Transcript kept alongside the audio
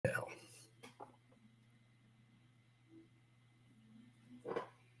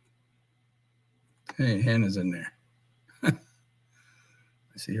Hey, Hannah's in there.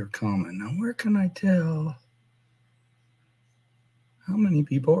 I see her comment. Now, where can I tell how many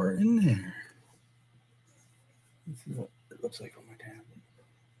people are in there? Let's see what it looks like on my tablet.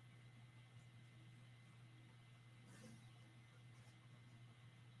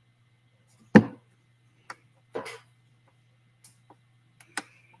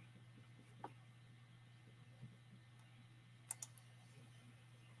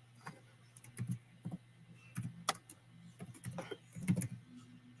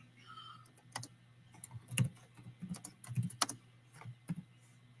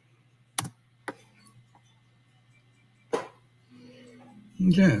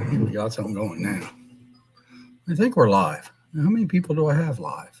 Yeah, we got something going now. I think we're live. Now, how many people do I have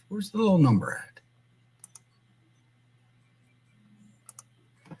live? Where's the little number at?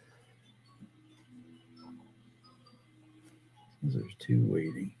 There's 2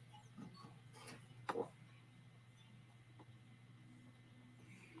 waiting.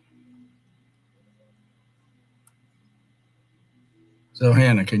 So,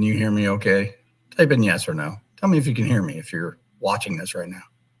 Hannah, can you hear me okay? Type in yes or no. Tell me if you can hear me if you're watching this right now.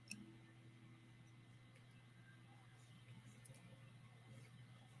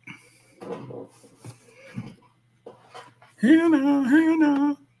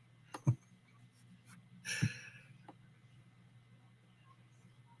 Hannah.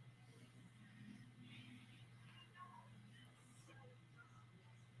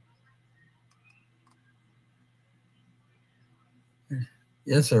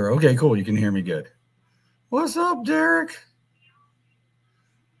 Yes, sir. Okay, cool. You can hear me good. What's up, Derek?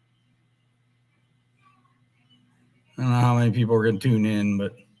 I don't know how many people are going to tune in,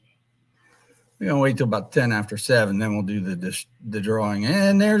 but we're going to wait till about 10 after 7. Then we'll do the drawing.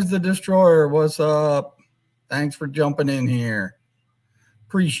 And there's the Destroyer. What's up? Thanks for jumping in here.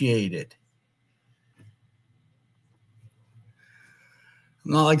 Appreciate it.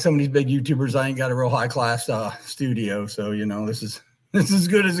 I'm not like some of these big YouTubers. I ain't got a real high-class studio. So, you know, this is as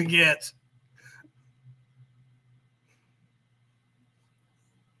good as it gets.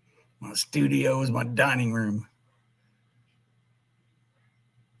 My studio is my dining room.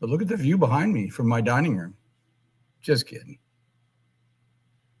 But look at the view behind me from my dining room. Just kidding.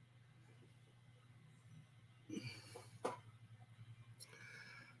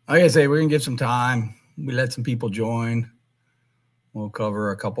 Like I say, we're going to give some time. We let some people join. We'll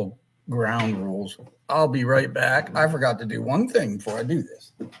cover a couple ground rules. I'll be right back. I forgot to do one thing before I do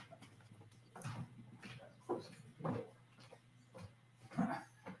this.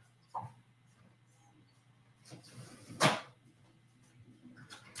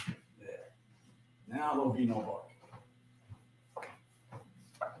 Now there'll be no bark.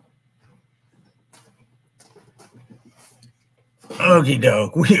 Okie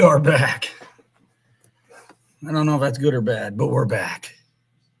doke, we are back. I don't know if that's good or bad, but we're back.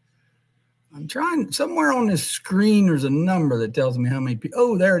 I'm trying, somewhere on this screen, there's a number that tells me how many people.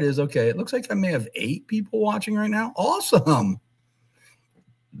 Oh, there it is. Okay, it looks like I may have 8 people watching right now. Awesome.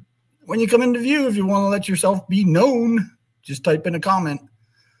 When you come into view, if you want to let yourself be known, just type in a comment.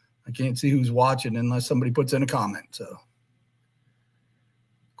 I can't see who's watching unless somebody puts in a comment. So, of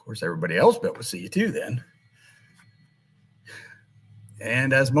course, everybody else will be able to see you too then.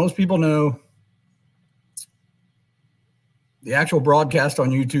 And as most people know, the actual broadcast on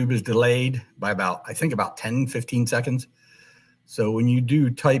YouTube is delayed by about 10, 15 seconds. So when you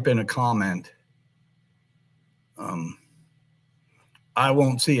do type in a comment, I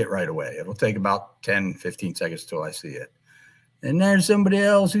won't see it right away. It'll take about 10, 15 seconds till I see it. And there's somebody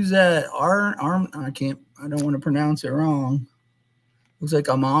else. Who's that? I don't want to pronounce it wrong. Looks like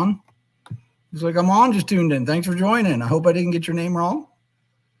I'm on. Looks like I'm on. Just tuned in. Thanks for joining. I hope I didn't get your name wrong.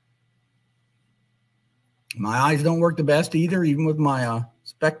 My eyes don't work the best either, even with my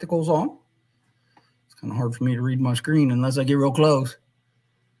spectacles on. It's kind of hard for me to read my screen unless I get real close.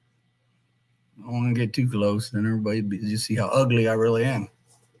 I don't want to get too close, then everybody just see how ugly I really am.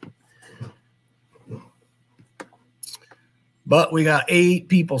 But we got 8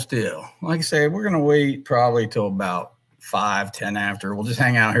 people still. Like I said, we're going to wait probably till about 5, 10 after. We'll just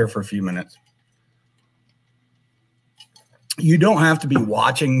hang out here for a few minutes. You don't have to be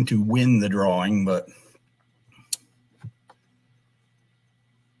watching to win the drawing, but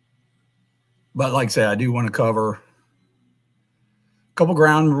like I said, I do want to cover a couple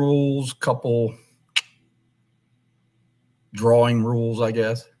ground rules, couple drawing rules, I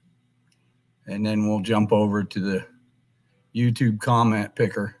guess. And then we'll jump over to the YouTube comment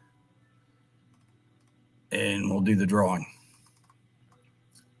picker and we'll do the drawing.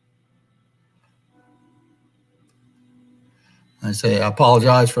 I say I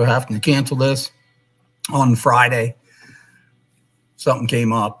apologize for having to cancel this. on Friday. Something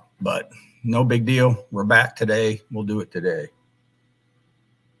came up, but no big deal. We're back today. We'll do it today.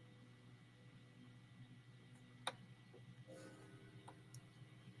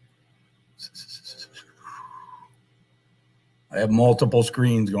 I have multiple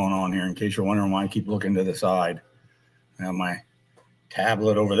screens going on here in case you're wondering why I keep looking to the side. I have my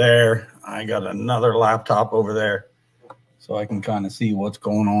tablet over there. I got another laptop over there so I can kind of see what's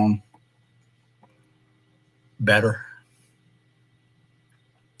going on better.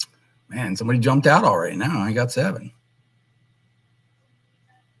 Man, somebody jumped out already. Now I got 7.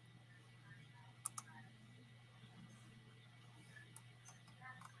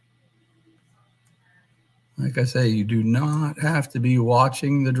 Like I say, you do not have to be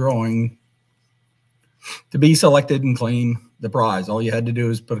watching the drawing to be selected and claim the prize. All you had to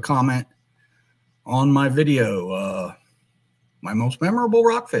do is put a comment on my video, my most memorable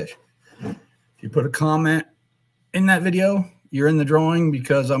rockfish. If you put a comment in that video, you're in the drawing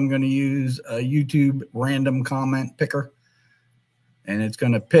because I'm going to use a YouTube random comment picker. And it's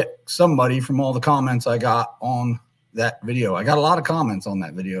going to pick somebody from all the comments I got on that video. I got a lot of comments on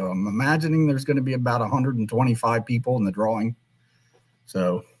that video. I'm imagining there's going to be about 125 people in the drawing.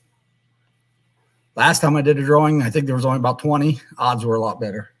 So last time I did a drawing, I think there was only about 20. Odds were a lot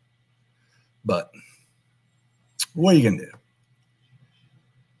better. But what are you going to do?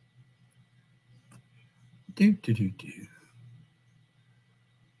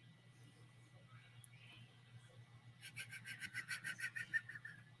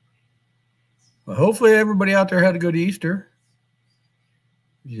 Well, hopefully everybody out there had a good Easter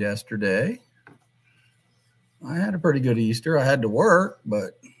yesterday. I had a pretty good Easter. I had to work,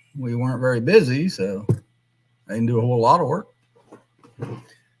 but we weren't very busy, so I didn't do a whole lot of work.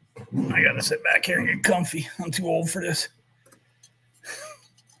 I got to sit back here and get comfy. I'm too old for this.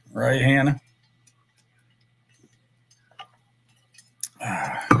 Right, Hannah?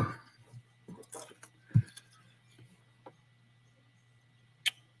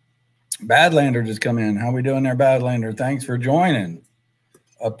 Badlander just come in. How we doing there, Badlander? Thanks for joining.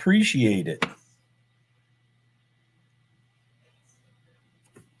 Appreciate it.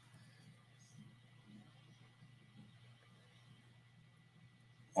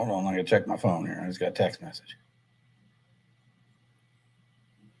 Hold on, I gotta check my phone here. I just got a text message.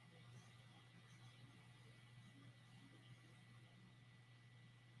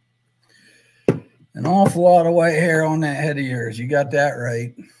 An awful lot of white hair on that head of yours. You got that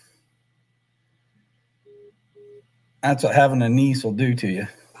right. That's what having a niece will do to you.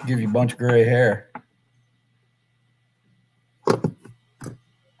 Give you a bunch of gray hair.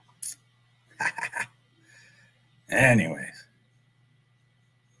 Anyways.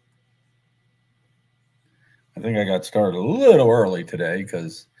 I think I got started a little early today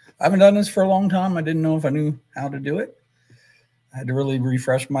because I haven't done this for a long time. I didn't know if I knew how to do it. I had to really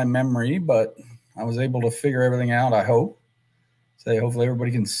refresh my memory, but I was able to figure everything out, I hope. Hopefully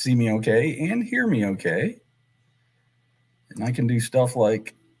everybody can see me okay and hear me okay. And I can do stuff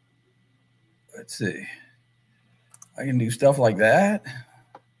like, let's see. I can do stuff like that.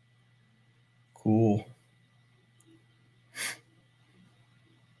 Cool.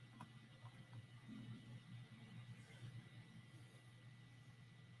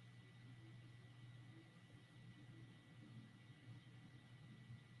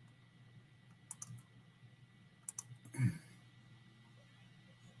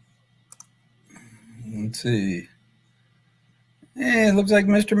 Let's see. Hey, it looks like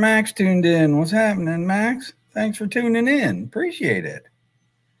Mr. Max tuned in. What's happening, Max? Thanks for tuning in. Appreciate it.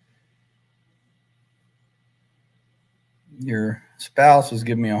 Your spouse was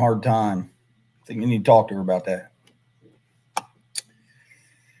giving me a hard time. I think you need to talk to her about that.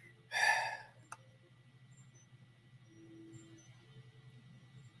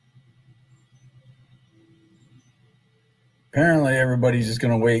 Apparently, everybody's just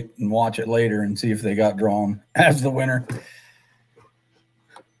going to wait and watch it later and see if they got drawn as the winner.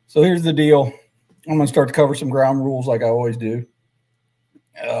 So here's the deal. I'm going to start to cover some ground rules like I always do.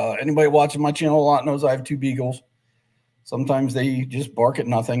 Anybody watching my channel a lot knows I have 2 beagles. Sometimes they just bark at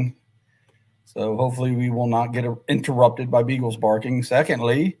nothing. So hopefully we will not get interrupted by beagles barking.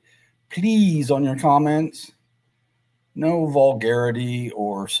 Secondly, please, on your comments, no vulgarity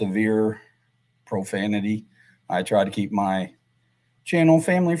or severe profanity. I try to keep my channel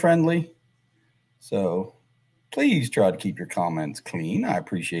family friendly. So please try to keep your comments clean. I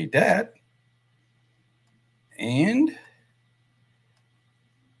appreciate that. And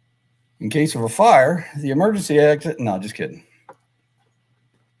in case of a fire, the emergency exit. No, just kidding.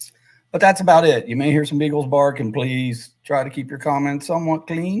 But that's about it. You may hear some beagles bark, and please try to keep your comments somewhat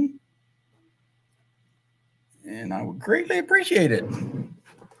clean. and I would greatly appreciate it.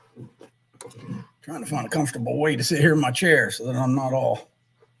 Trying to find a comfortable way to sit here in my chair so that I'm not all,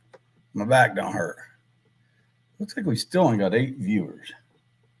 my back don't hurt. Looks like we still only got 8 viewers.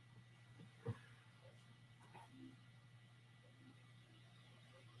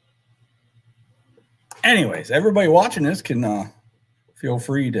 Anyways, everybody watching this can feel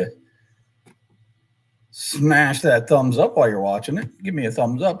free to smash that thumbs up while you're watching it. Give me a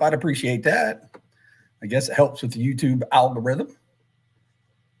thumbs up. I'd appreciate that. I guess it helps with the YouTube algorithm.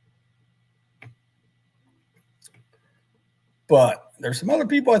 But there's some other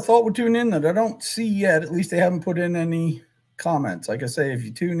people I thought would tune in that I don't see yet. At least they haven't put in any comments. Like I say, if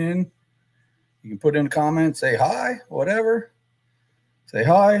you tune in, you can put in a comment, say hi, whatever. Say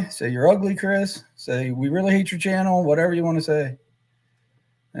hi, say you're ugly, Chris. Say we really hate your channel, whatever you want to say.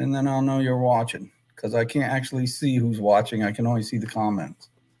 And then I'll know you're watching, because I can't actually see who's watching. I can only see the comments.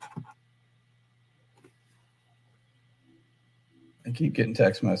 I keep getting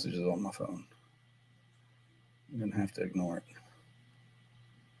text messages on my phone. I'm going to have to ignore it.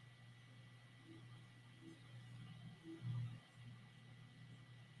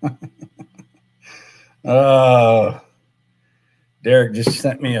 Derek just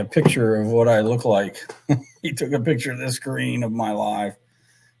sent me a picture of what I look like. He took a picture of the screen of my live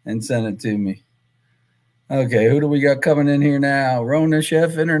and sent it to me. Okay, who do we got coming in here now? Rona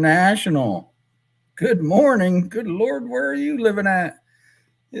Chef International. Good morning. Good Lord, where are you living at?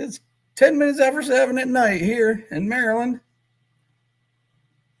 It's 10 minutes after 7 at night here in Maryland.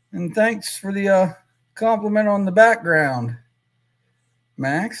 And thanks for the compliment on the background,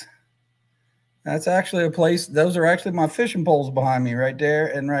 Max. That's actually a place. Those are actually my fishing poles behind me right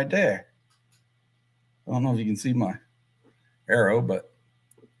there and right there. I don't know if you can see my arrow, but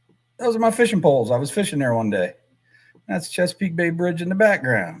those are my fishing poles. I was fishing there one day. That's Chesapeake Bay Bridge in the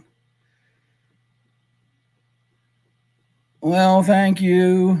background. Well, thank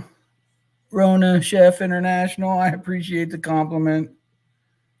you, Rona Chef International. I appreciate the compliment.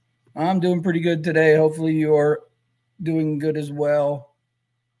 I'm doing pretty good today. Hopefully you're doing good as well.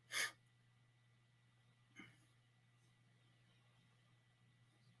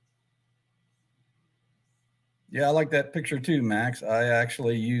 Yeah, I like that picture too, Max. I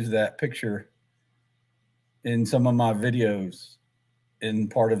actually use that picture in some of my videos in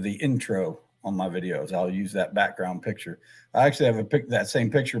part of the intro on my videos. I'll use that background picture. I actually have that same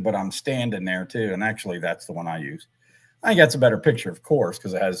picture, but I'm standing there too. And actually that's the one I use. I think that's a better picture, of course,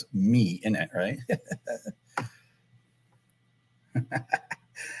 because it has me in it, right?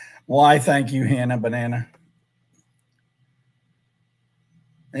 Why, thank you, Hannah Banana.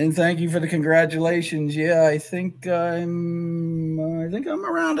 And thank you for the congratulations. Yeah, I think I'm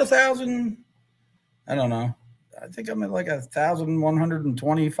around 1,000. I don't know. I think I'm at like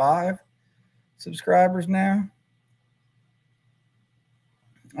 1,125 subscribers now.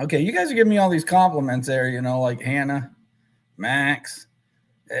 Okay, you guys are giving me all these compliments there, you know, like Hannah, Max.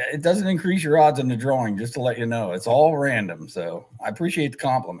 It doesn't increase your odds in the drawing, just to let you know. It's all random. So I appreciate the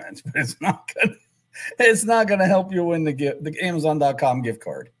compliments, but it's not gonna help you win the Amazon.com gift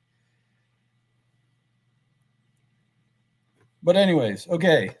card. But anyways,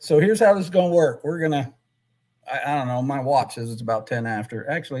 okay, so here's how this is gonna work. We're gonna, I don't know, my watch says it's about 10 after.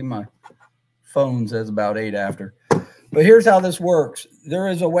 Actually, my phone says about 8 after. But here's how this works. There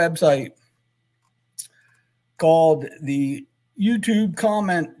is a website called the YouTube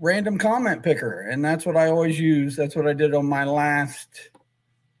random comment picker, and that's what I always use. That's what I did on my last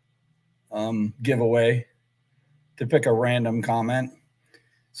giveaway, to pick a random comment.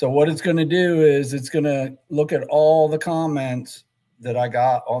 So what it's going to do is it's going to look at all the comments that I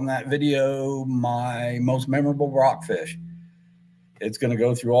got on that video, my most memorable rockfish. It's going to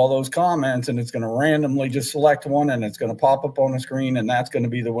go through all those comments, and it's going to randomly just select one, and it's going to pop up on the screen, and that's going to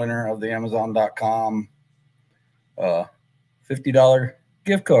be the winner of the Amazon.com $50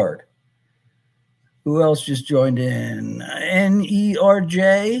 gift card. Who else just joined in?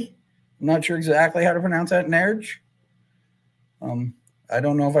 NERJ. I'm not sure exactly how to pronounce that. Nerj. I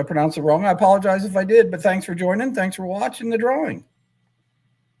don't know if I pronounced it wrong. I apologize if I did, but thanks for joining. Thanks for watching the drawing.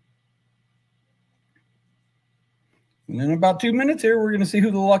 And in about 2 minutes here, we're going to see who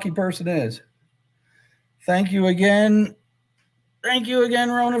the lucky person is. Thank you again. Thank you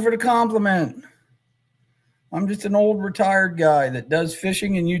again, Rona, for the compliment. I'm just an old retired guy that does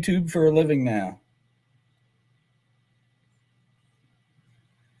fishing and YouTube for a living now.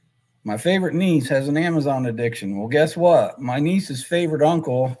 My favorite niece has an Amazon addiction. Well, guess what? My niece's favorite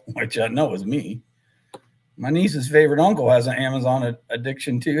uncle, which I know is me, my niece's favorite uncle has an Amazon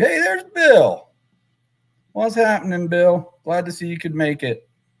addiction too. Hey, there's Bill. What's happening, Bill? Glad to see you could make it.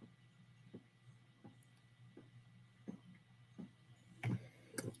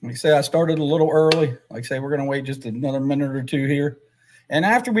 Like I say, I started a little early. Like I say, we're going to wait just another minute or two here. And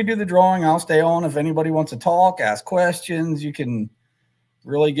after we do the drawing, I'll stay on. If anybody wants to talk, ask questions, you can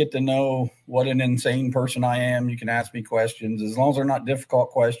really get to know what an insane person I am. You can ask me questions as long as they're not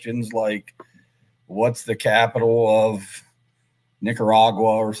difficult questions like what's the capital of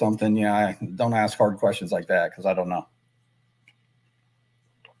Nicaragua or something. Yeah, don't ask hard questions like that because I don't know.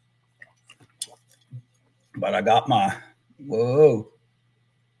 But I got my,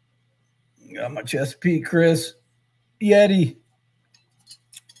 got my Chesapeake Chris Yeti.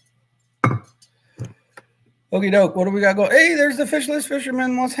 Okie doke, what do we got going? Hey, there's the Fishless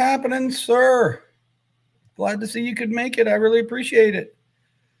Fisherman. What's happening, sir? Glad to see you could make it. I really appreciate it.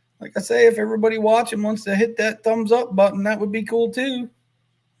 Like I say, if everybody watching wants to hit that thumbs up button, that would be cool too.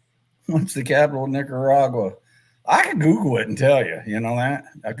 What's the capital of Nicaragua? I could Google it and tell you. You know that?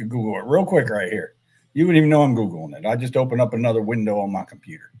 I could Google it real quick right here. You wouldn't even know I'm Googling it. I just opened up another window on my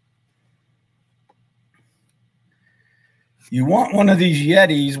computer. You want one of these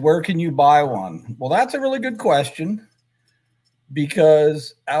Yetis, where can you buy one? Well, that's a really good question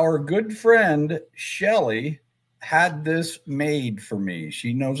because our good friend Shelly had this made for me.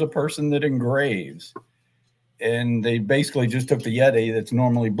 She knows a person that engraves, and they basically just took the Yeti that's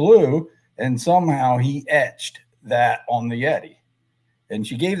normally blue and somehow he etched that on the Yeti. And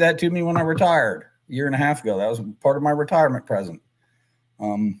she gave that to me when I retired a year and a half ago. That was part of my retirement present.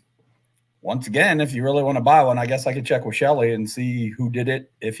 Once again, if you really want to buy one, I guess I could check with Shelly and see who did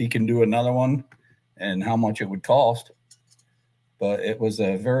it, if he can do another one, and how much it would cost. But it was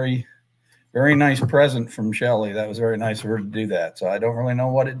a very, very nice present from Shelly. That was very nice of her to do that. So I don't really know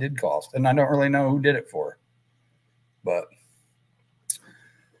what it did cost, and I don't really know who did it for her.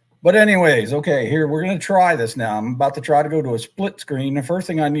 But anyways, okay, here, we're going to try this now. I'm about to try to go to a split screen. The first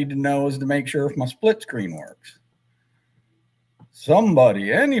thing I need to know is to make sure if my split screen works.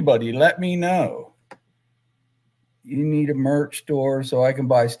 Somebody, anybody, let me know. You need a merch store so I can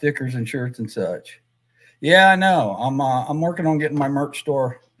buy stickers and shirts and such. Yeah, I know. I'm working on getting my merch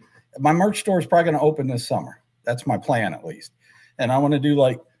store. My merch store is probably going to open this summer. That's my plan, at least. And I want to do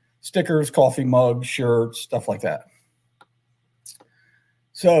like stickers, coffee mugs, shirts, stuff like that.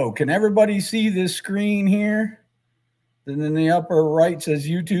 So can everybody see this screen here? Then in the upper right says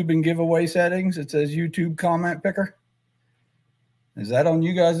YouTube and giveaway settings. It says YouTube comment picker. Is that on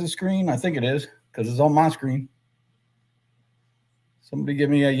you guys' screen? I think it is because it's on my screen. Somebody give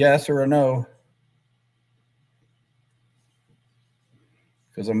me a yes or a no.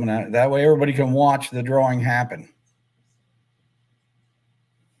 Because I'm going to, that way everybody can watch the drawing happen.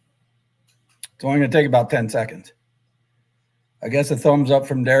 It's only going to take about 10 seconds. I guess a thumbs up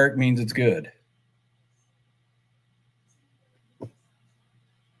from Derek means it's good.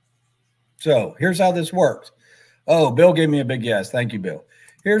 So here's how this works. Oh, Bill gave me a big yes. Thank you, Bill.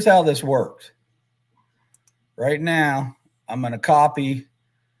 Here's how this works. Right now, I'm going to copy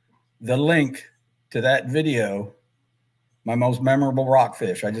the link to that video, my most memorable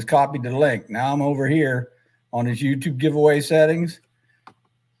rockfish. I just copied the link. Now I'm over here on his YouTube giveaway settings,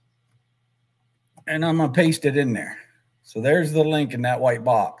 and I'm going to paste it in there. So there's the link in that white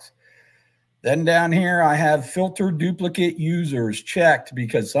box. Then down here, I have filter duplicate users checked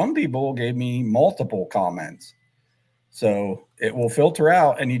because some people gave me multiple comments. So it will filter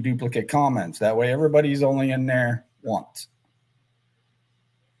out any duplicate comments. That way everybody's only in there once.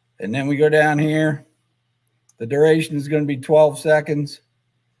 And then we go down here. The duration is going to be 12 seconds.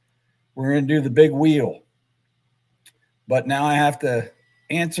 We're going to do the big wheel. But now I have to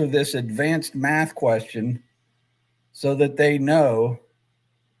answer this advanced math question so that they know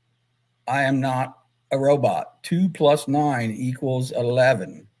I am not a robot. 2 + 9 =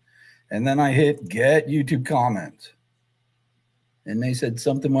 11. And then I hit get YouTube comments. And they said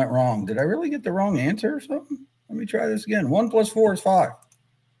something went wrong. Did I really get the wrong answer or something? Let me try this again. 1 + 4 is 5.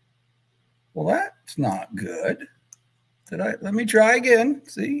 Well, that's not good. Let me try again.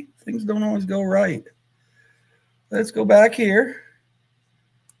 See, things don't always go right. Let's go back here.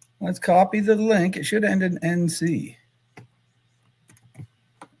 Let's copy the link. It should end in NC.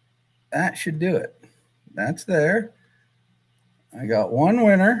 That should do it. That's there. I got one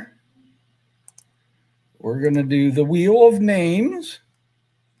winner. We're going to do the wheel of names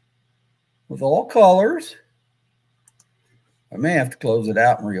with all colors. I may have to close it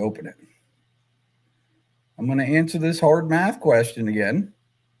out and reopen it. I'm going to answer this hard math question again.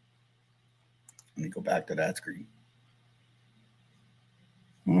 Let me go back to that screen.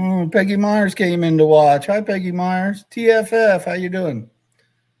 Oh, Peggy Myers came in to watch. Hi, Peggy Myers. TFF, how you doing?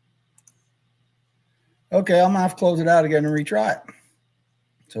 Okay, I'm going to have to close it out again and retry it.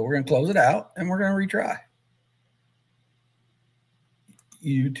 So we're going to close it out and we're going to retry.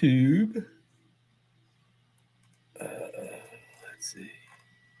 YouTube. Let's see.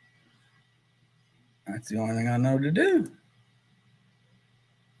 That's the only thing I know to do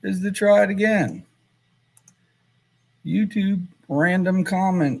is to try it again. YouTube random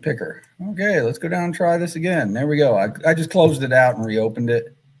comment picker. Okay, let's go down and try this again. There we go. I just closed it out and reopened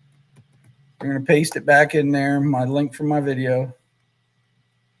it. I'm going to paste it back in there, my link from my video.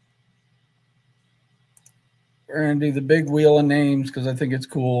 We're going to do the big wheel of names because I think it's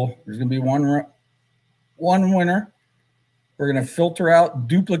cool. There's going to be one winner. We're going to filter out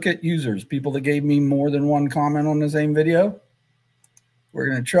duplicate users, people that gave me more than one comment on the same video. We're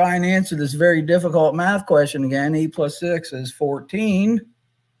going to try and answer this very difficult math question again. 8 plus 6 is 14.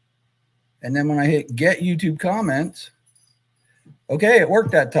 And then when I hit get YouTube comments, okay, it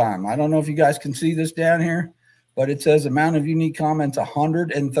worked that time. I don't know if you guys can see this down here, but it says amount of unique comments,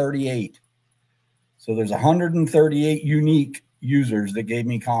 138. So there's 138 unique users that gave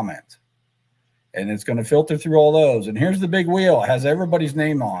me comments. And it's going to filter through all those. And here's the big wheel. It has everybody's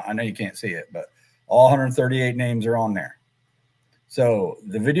name on. I know you can't see it, but all 138 names are on there. So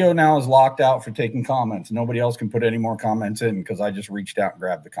the video now is locked out for taking comments. Nobody else can put any more comments in because I just reached out and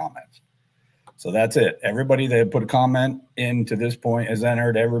grabbed the comments. So that's it. Everybody that put a comment in to this point is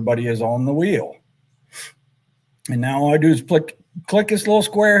entered. Everybody is on the wheel. And now all I do is click this little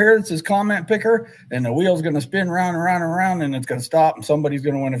square here that says comment picker, and the wheel's going to spin round and round and round, and it's going to stop, and somebody's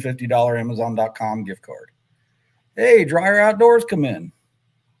going to win a $50 Amazon.com gift card. Hey, Dryer Outdoors come in.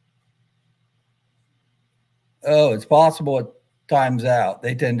 Oh, it's possible it times out.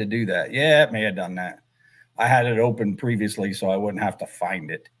 They tend to do that. Yeah, it may have done that. I had it open previously so I wouldn't have to find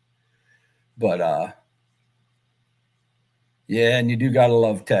it. But yeah, and you do gotta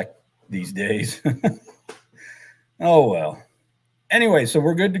love tech these days. Oh well. Anyway, so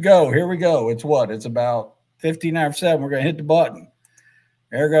we're good to go. Here we go. It's what? It's about 15 after 7. We're gonna hit the button.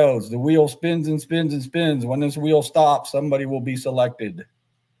 There goes. The wheel spins and spins and spins. When this wheel stops, somebody will be selected.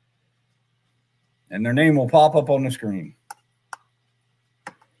 And their name will pop up on the screen.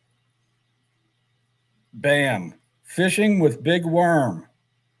 Bam. Fishing with Big Worm.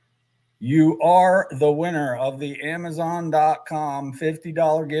 You are the winner of the Amazon.com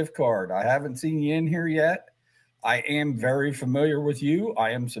 $50 gift card. I haven't seen you in here yet. I am very familiar with you.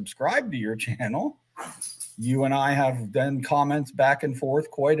 I am subscribed to your channel. You and I have done comments back and forth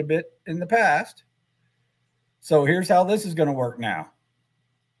quite a bit in the past. So here's how this is going to work now.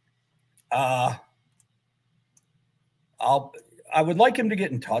 I would like him to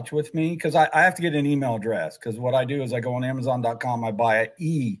get in touch with me because I have to get an email address, because what I do is I go on Amazon.com, I buy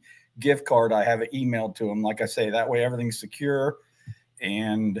an gift card, I have it emailed to him. Like I say, that way everything's secure,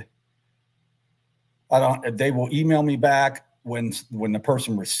 and they will email me back when the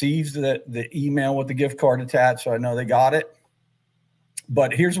person receives the email with the gift card attached, so I know they got it.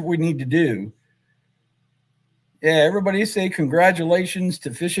 But here's what we need to do. Yeah, everybody say congratulations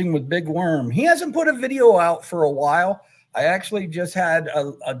to Fishing with Big Worm. He hasn't put a video out for a while. I actually just had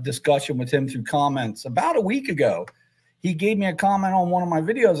a discussion with him through comments about a week ago. He gave me a comment on one of my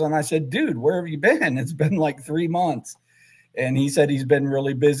videos, and I said, dude, where have you been? It's been like 3 months. And he said he's been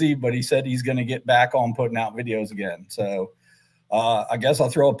really busy, but he said he's going to get back on putting out videos again. So I guess I'll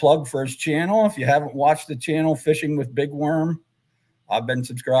throw a plug for his channel. If you haven't watched the channel, Fishing with Big Worm, I've been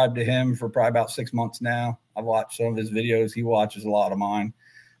subscribed to him for probably about 6 months now. I've watched some of his videos. He watches a lot of mine.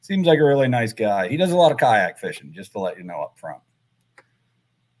 Seems like a really nice guy. He does a lot of kayak fishing, just to let you know up front.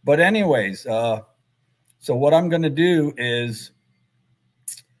 But anyways, so what I'm going to do is,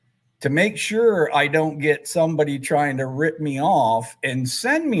 to make sure I don't get somebody trying to rip me off and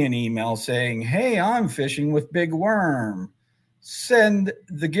send me an email saying, hey, I'm Fishing with Big Worm, send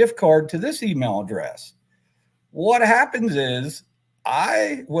the gift card to this email address. What happens is,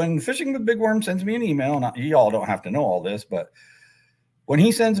 when Fishing with Big Worm sends me an email, and you all don't have to know all this, but when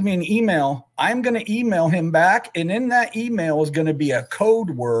he sends me an email, I'm going to email him back, and in that email is going to be a code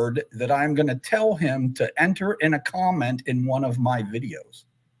word that I'm going to tell him to enter in a comment in one of my videos.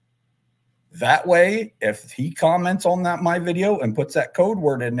 That way, if he comments on my video and puts that code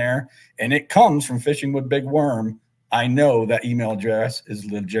word in there, and it comes from Fishing with Big Worm, I know that email address is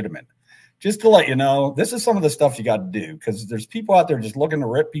legitimate. Just to let you know, this is some of the stuff you got to do, because there's people out there just looking to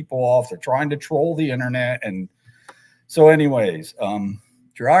rip people off. They're trying to troll the internet. And so anyways,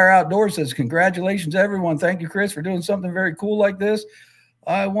 Dryer Outdoors says, congratulations, everyone. Thank you, Chris, for doing something very cool like this.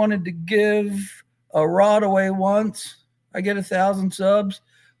 I wanted to give a rod away once. I get 1,000 subs,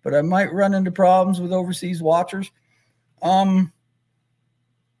 but I might run into problems with overseas watchers. You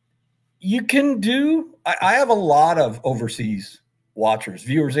can do, I have a lot of overseas watchers,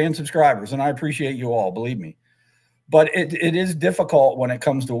 viewers, and subscribers, and I appreciate you all, believe me. but it is difficult when it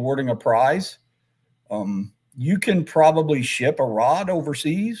comes to awarding a prize. You can probably ship a rod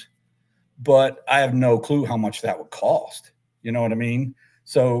overseas, but I have no clue how much that would cost. You know what I mean?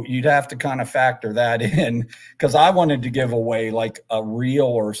 So you'd have to kind of factor that in, because I wanted to give away like a reel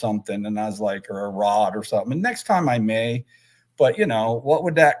or something. And I was like, or a rod or something. And next time I may, but you know, what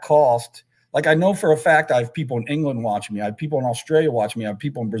would that cost? Like, I know for a fact I have people in England watching me. I have people in Australia watching me. I have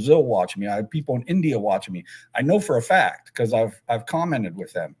people in Brazil watching me. I have people in India watching me. I know for a fact, because I've commented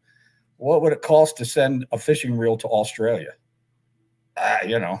with them. What would it cost to send a fishing reel to Australia?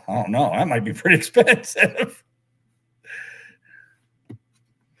 You know, I don't know. That might be pretty expensive.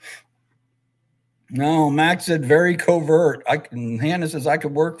 No, Max said very covert. Hannah says I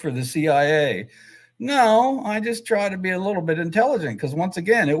could work for the CIA. No, I just try to be a little bit intelligent, because once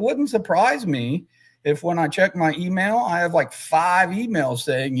again, it wouldn't surprise me if when I check my email, I have like 5 emails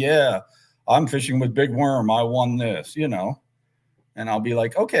saying, yeah, I'm fishing with Big Worm. I won this, you know, and I'll be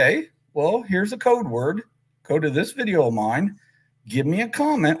like, okay, well, here's a code word. Go to this video of mine. Give me a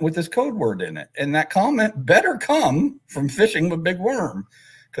comment with this code word in it. And that comment better come from Fishing with Big Worm,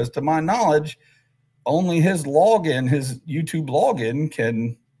 because to my knowledge, only his login, his YouTube login,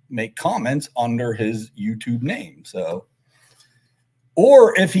 can make comments under his YouTube name. So,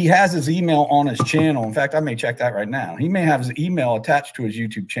 or if he has his email on his channel, in fact, I may check that right now. He may have his email attached to his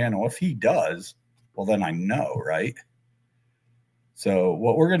YouTube channel. If he does, well, then I know, right? So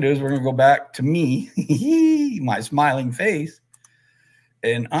what we're going to do is we're going to go back to me, my smiling face,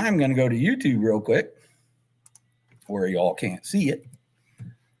 and I'm going to go to YouTube real quick where y'all can't see it.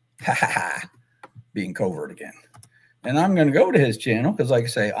 Ha ha ha. Being covert again. And I'm going to go to his channel because, like I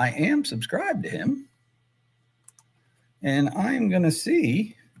say, I am subscribed to him. And I'm going to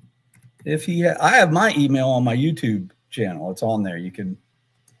see if he I have my email on my YouTube channel. It's on there. You can,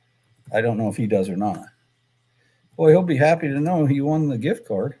 I don't know if he does or not. Boy, he'll be happy to know he won the gift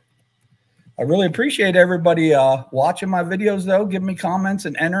card. I really appreciate everybody watching my videos, though. Give me comments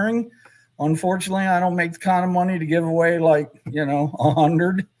and entering. Unfortunately, I don't make the kind of money to give away, like, you know,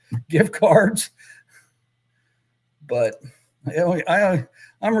 100 gift cards. But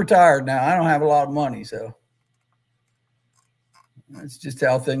I'm retired now. I don't have a lot of money, so that's just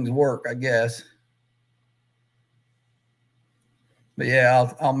how things work, I guess. But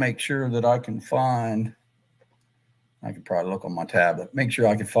yeah, I'll make sure that I can find. I could probably look on my tablet. Make sure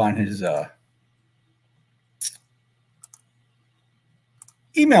I can find his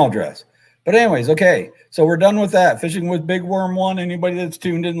email address. But anyways, okay. So we're done with that. Fishing with Big Worm 1. Anybody that's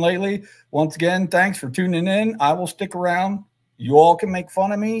tuned in lately, once again, thanks for tuning in. I will stick around. You all can make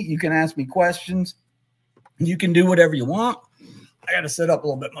fun of me. You can ask me questions. You can do whatever you want. I got to sit up a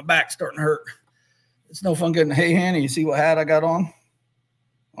little bit. My back's starting to hurt. It's no fun getting, hey, Hannah, you see what hat I got on?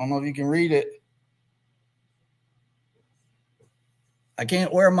 I don't know if you can read it. I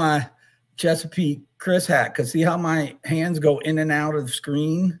can't wear my Chesapeake Chris hat because see how my hands go in and out of the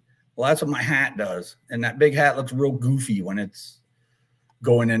screen? Well, that's what my hat does. And that big hat looks real goofy when it's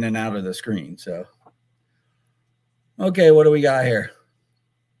going in and out of the screen. So, okay, what do we got here?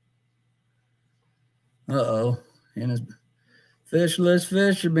 Uh-oh. And his fishless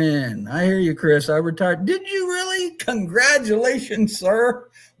fisherman. I hear you, Chris. I retired. Did you really? Congratulations, sir.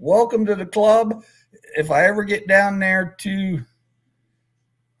 Welcome to the club. If I ever get down there to,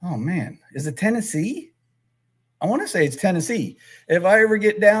 oh, man, is it Tennessee? I want to say it's Tennessee. If I ever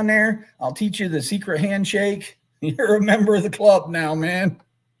get down there, I'll teach you the secret handshake. You're a member of the club now, man.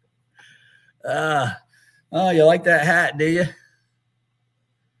 Oh, you like that hat, do you?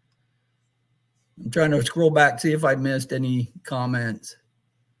 I'm trying to scroll back, see if I missed any comments.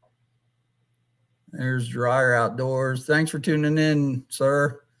 There's Dryer Outdoors. Thanks for tuning in,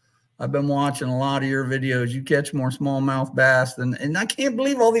 sir. I've been watching a lot of your videos. You catch more smallmouth bass than, and I can't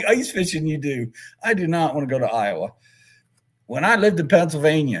believe all the ice fishing you do. I do not want to go to Iowa. When I lived in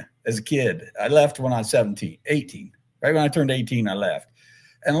Pennsylvania as a kid, I left when I was 18. Right when I turned 18, I left.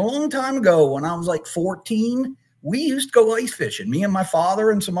 And a long time ago, when I was like 14, we used to go ice fishing, me and my father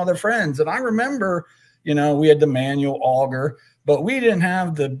and some other friends. And I remember, you know, we had the manual auger, but we didn't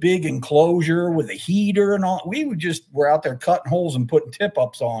have the big enclosure with a heater and all. We were out there cutting holes and putting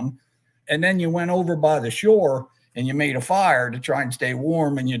tip-ups on. And then you went over by the shore and you made a fire to try and stay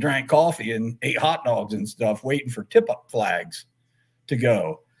warm, and you drank coffee and ate hot dogs and stuff, waiting for tip-up flags to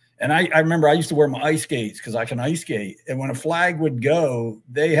go. And I remember I used to wear my ice skates because I can ice skate. And when a flag would go,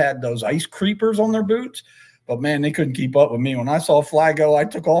 they had those ice creepers on their boots. But, man, they couldn't keep up with me. When I saw a flag go, I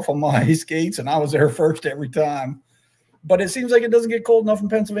took off on my ice skates, and I was there first every time. But it seems like it doesn't get cold enough in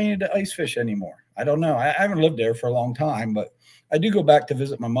Pennsylvania to ice fish anymore. I don't know. I haven't lived there for a long time, but I do go back to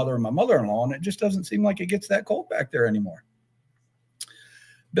visit my mother and my mother-in-law, and it just doesn't seem like it gets that cold back there anymore.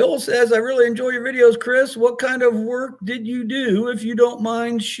 Bill says, I really enjoy your videos, Chris. What kind of work did you do, if you don't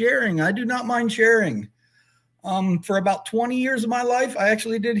mind sharing? I do not mind sharing. For about 20 years of my life, I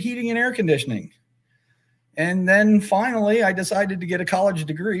actually did heating and air conditioning. And then finally, I decided to get a college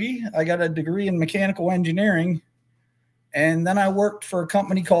degree. I got a degree in mechanical engineering. And then I worked for a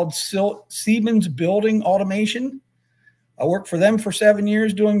company called Siemens Building Automation. I worked for them for 7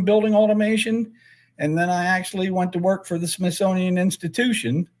 years doing building automation. And then I actually went to work for the Smithsonian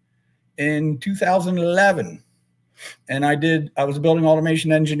Institution in 2011. And I was a building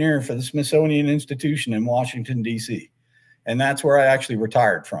automation engineer for the Smithsonian Institution in Washington, D.C. And that's where I actually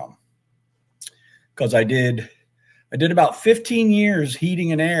retired from. Because I did about 15 years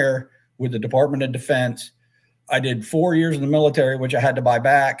heating and air with the Department of Defense. I did 4 years in the military, which I had to buy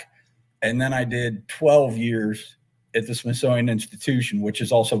back. And then I did 12 years at the Smithsonian Institution, which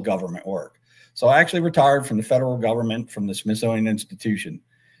is also government work. So I actually retired from the federal government, from the Smithsonian Institution.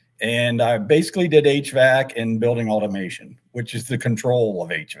 And I basically did HVAC and building automation, which is the control of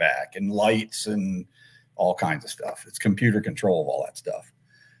HVAC and lights and all kinds of stuff. It's computer control of all that stuff.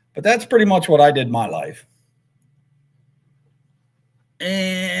 But that's pretty much what I did in my life.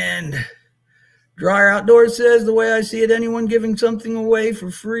 And Dryer Outdoors says, the way I see it, anyone giving something away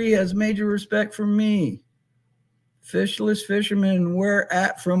for free has major respect for me. Fishless Fisherman, where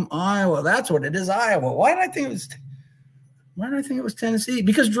at from Iowa? That's what it is, Iowa. Why did I think it was Tennessee?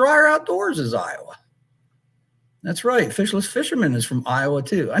 Because Dryer Outdoors is Iowa. That's right. Fishless Fisherman is from Iowa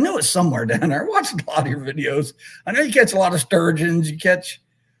too. I know it's somewhere down there. I watched a lot of your videos. I know you catch a lot of sturgeons. You catch,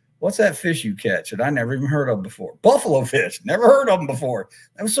 what's that fish you catch that I never even heard of before? Buffalo fish. Never heard of them before.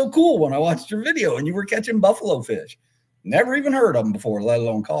 That was so cool when I watched your video and you were catching buffalo fish. Never even heard of them before, let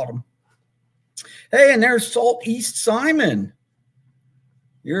alone caught them. Hey, and there's Salt East Simon.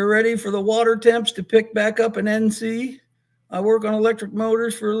 You're ready for the water temps to pick back up in NC? I work on electric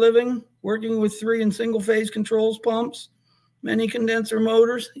motors for a living, working with 3 and single-phase controls pumps, many condenser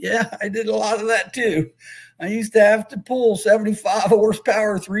motors. Yeah, I did a lot of that too. I used to have to pull 75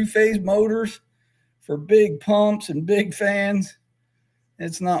 horsepower 3-phase motors for big pumps and big fans.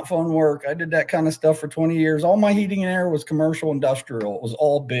 It's not fun work. I did that kind of stuff for 20 years. All my heating and air was commercial industrial. It was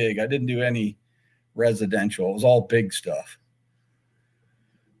all big. I didn't do any residential. It was all big stuff.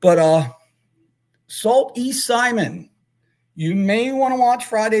 But Salt East Simon, you may want to watch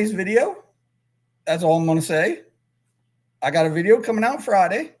Friday's video. That's all I'm going to say. I got a video coming out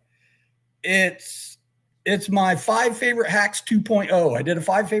Friday. It's my 5 favorite hacks 2.0. I did a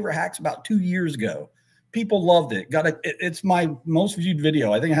 5 favorite hacks about 2 years ago. People loved it. It's my most viewed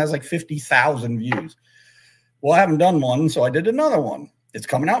video. I think it has like 50,000 views. Well, I haven't done one, so I did another one. It's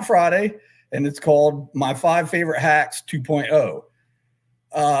coming out Friday. And it's called My 5 Favorite Hacks 2.0.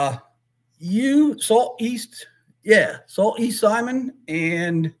 Salt East Simon,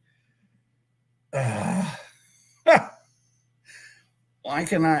 and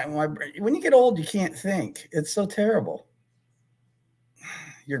when you get old, you can't think. It's so terrible.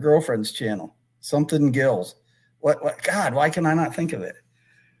 Your girlfriend's channel, something Gills. What, God, why can I not think of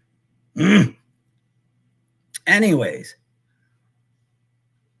it? Anyways.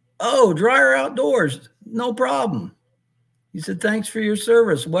 Oh, Dryer Outdoors, no problem. He said, thanks for your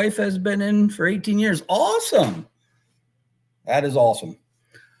service. Wife has been in for 18 years. Awesome. That is awesome.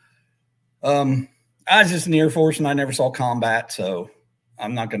 I was just in the Air Force and I never saw combat, so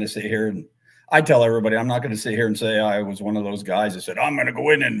I'm not going to sit here and I tell everybody I'm not going to sit here and say I was one of those guys that said, I'm going to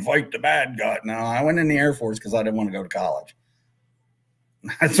go in and fight the bad guy. No, I went in the Air Force because I didn't want to go to college.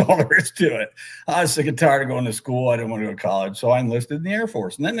 That's all there is to it. I was sick and tired of going to school. I didn't want to go to college. So I enlisted in the Air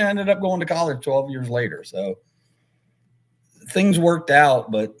Force. And then I ended up going to college 12 years later. So things worked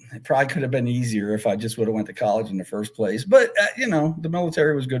out, but it probably could have been easier if I just would have went to college in the first place. But, the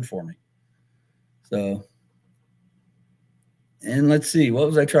military was good for me. So, and let's see. What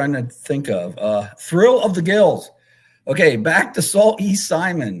was I trying to think of? Thrill of the Gills. Okay, back to Salt East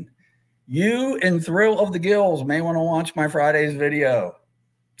Simon. You and Thrill of the Gills may want to watch my Friday's video.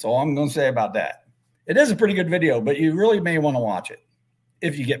 That's all I'm going to say about that. It is a pretty good video, but you really may want to watch it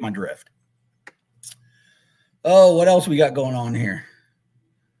if you get my drift. Oh, what else we got going on here?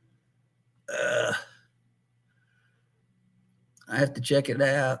 I have to check it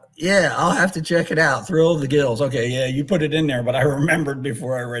out. Yeah, I'll have to check it out. Thrill of the Gills. Okay, yeah, you put it in there, but I remembered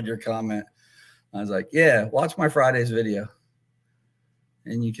before I read your comment. I was like, yeah, watch my Friday's video.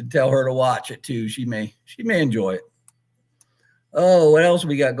 And you can tell her to watch it too. She may enjoy it. Oh, what else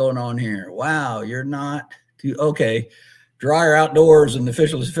we got going on here? Wow, you're not too okay. drier outdoors, and the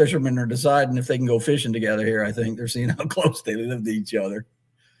fishless fishermen are deciding if they can go fishing together here. I think they're seeing how close they live to each other.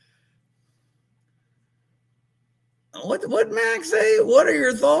 What Max say? What are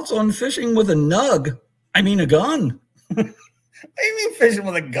your thoughts on fishing with a nug? I mean a gun. What do you mean fishing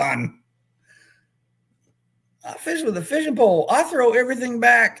with a gun? I fish with a fishing pole. I throw everything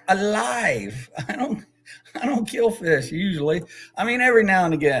back alive. I don't kill fish usually. I mean, every now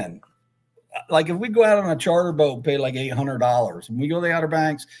and again. Like if we go out on a charter boat, pay like $800. When we go to the Outer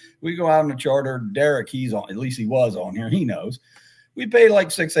Banks, we go out on a charter. Derek, he's on, at least he was on here. He knows. We pay like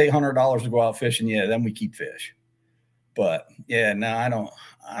 $600-800 to go out fishing. Yeah, then we keep fish. But yeah, no, I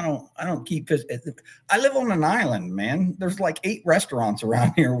don't keep fish. I live on an island, man. There's like 8 restaurants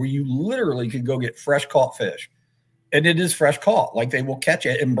around here where you literally could go get fresh caught fish. And it is fresh caught. Like they will catch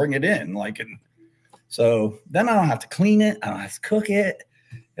it and bring it in. So then I don't have to clean it. I don't have to cook it.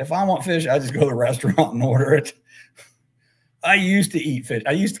 If I want fish, I just go to the restaurant and order it. I used to eat fish.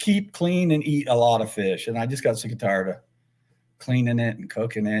 I used to keep clean and eat a lot of fish. And I just got sick and tired of cleaning it and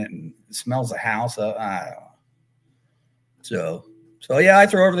cooking it. And it smells the house up. I don't know. So yeah, I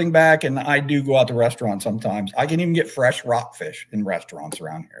throw everything back, and I do go out to restaurants sometimes. I can even get fresh rockfish in restaurants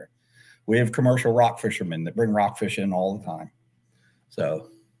around here. We have commercial rock fishermen that bring rockfish in all the time. So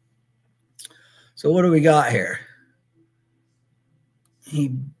what do we got here?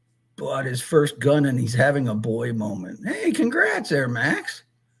 He bought his first gun and he's having a boy moment. Hey, congrats there, Max.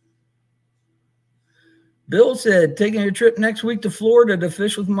 Bill said, taking a trip next week to Florida to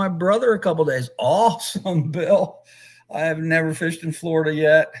fish with my brother a couple days. Awesome, Bill. I have never fished in Florida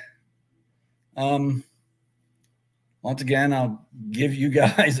yet. Once again, I'll give you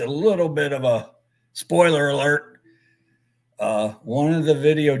guys a little bit of a spoiler alert. One of the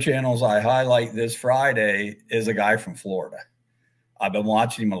video channels I highlight this Friday is a guy from Florida. I've been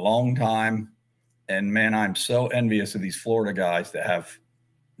watching him a long time, and man, I'm so envious of these Florida guys that have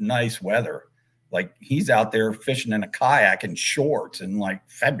nice weather. Like he's out there fishing in a kayak in shorts in like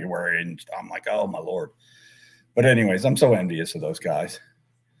February, and I'm like, oh my Lord. But anyways, I'm so envious of those guys.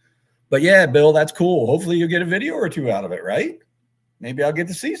 But yeah, Bill, that's cool. Hopefully you'll get a video or 2 out of it, right? Maybe I'll get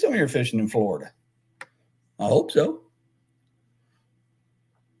to see some of your fishing in Florida. I hope so.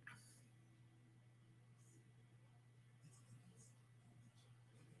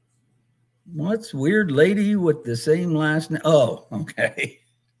 What's weird lady with the same last name? Oh, okay.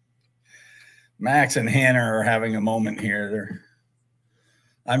 Max and Hannah are having a moment here.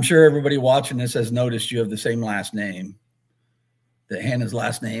 I'm sure everybody watching this has noticed you have the same last name. That Hannah's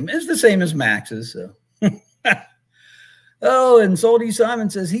last name is the same as Max's. So. Oh, and Salty Simon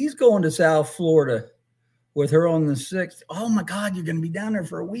says he's going to South Florida with her on the 6th. Oh my God, you're going to be down there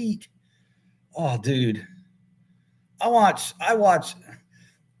for a week. Oh, dude.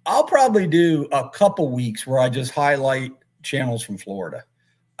 I'll probably do a couple weeks where I just highlight channels from Florida.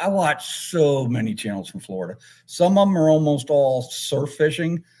 I watch so many channels from Florida. Some of them are almost all surf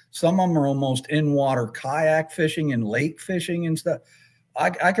fishing. Some of them are almost in-water kayak fishing and lake fishing and stuff.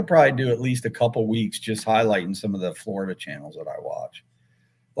 I could probably do at least a couple weeks just highlighting some of the Florida channels that I watch.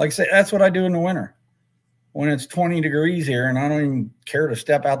 Like I say, that's what I do in the winter. When it's 20 degrees here and I don't even care to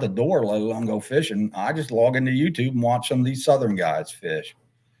step out the door, let alone go fishing, I just log into YouTube and watch some of these southern guys fish.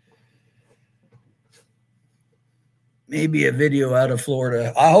 Maybe a video out of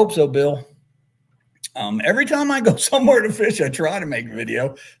Florida. I hope so, Bill. Every time I go somewhere to fish, I try to make a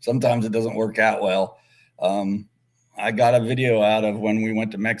video. Sometimes it doesn't work out well. I got a video out of when we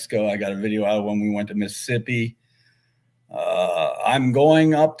went to Mexico. I got a video out of when we went to Mississippi. I'm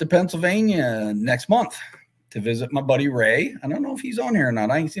going up to Pennsylvania next month to visit my buddy Ray. I don't know if he's on here or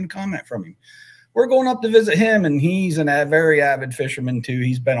not. I ain't seen a comment from him. We're going up to visit him, and he's a very avid fisherman too.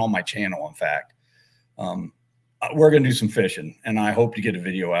 He's been on my channel, in fact. We're going to do some fishing, and I hope to get a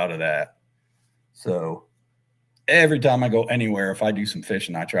video out of that. So every time I go anywhere, if I do some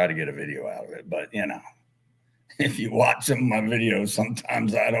fishing, I try to get a video out of it. But, you know, if you watch some of my videos,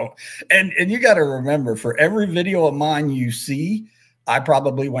 sometimes I don't. And you got to remember, for every video of mine you see, I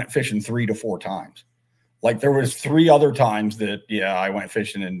probably went fishing 3 to 4 times. Like there was 3 other times that, yeah, I went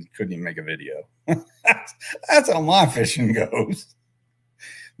fishing and couldn't even make a video. That's how my fishing goes.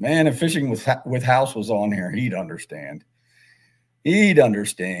 Man, if fishing with House was on here, he'd understand. He'd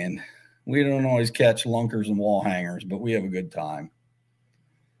understand. We don't always catch lunkers and wall hangers, but we have a good time.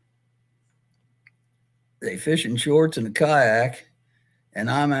 They fish in shorts and a kayak,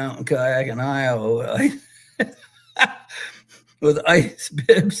 and I'm out in kayak in Iowa with ice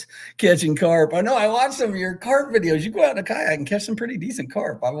bibs catching carp. I know I watched some of your carp videos. You go out in a kayak and catch some pretty decent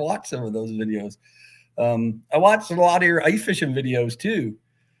carp. I've watched some of those videos. I watched a lot of your ice fishing videos too.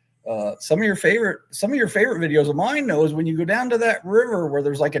 Some of your favorite videos of mine, though, is when you go down to that river where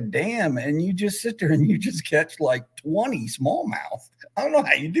there's like a dam and you just sit there and you just catch like 20 smallmouth. I don't know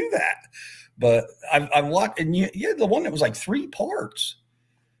how you do that, but I've watched, and you had the one that was like 3 parts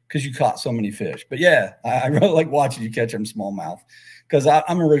because you caught so many fish. But yeah, I really like watching you catch them smallmouth because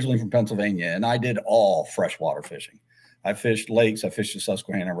I'm originally from Pennsylvania and I did all freshwater fishing. I fished lakes. I fished the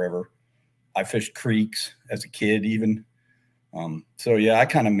Susquehanna River. I fished creeks as a kid even. So yeah, I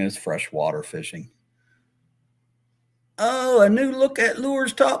kind of miss freshwater fishing. Oh, a new look at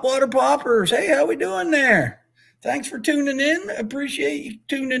Lures Topwater Poppers. Hey, how we doing there? Thanks for tuning in. Appreciate you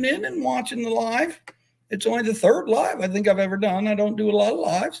tuning in and watching the live. It's only the 3rd live I think I've ever done. I don't do a lot of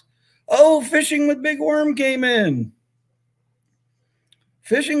lives. Oh, Fishing with Big Worm came in.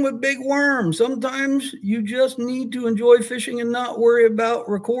 Fishing with Big Worm. Sometimes you just need to enjoy fishing and not worry about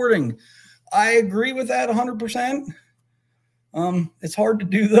recording. I agree with that 100%. It's hard to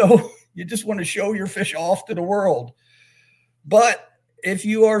do, though. You just want to show your fish off to the world. But if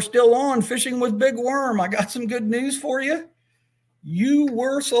you are still on Fishing with Big Worm, I got some good news for you. You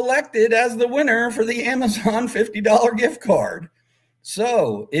were selected as the winner for the Amazon $50 gift card.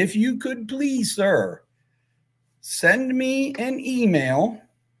 So if you could please, sir, send me an email.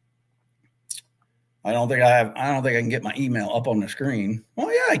 I don't think I can get my email up on the screen. Oh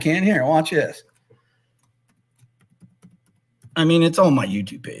yeah, I can. Here, watch this. I mean, it's on my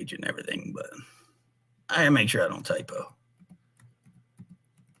YouTube page and everything, but I make sure I don't typo.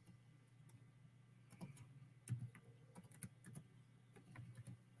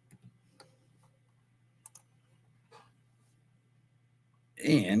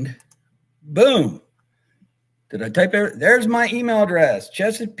 And boom. Did I type it? There's my email address,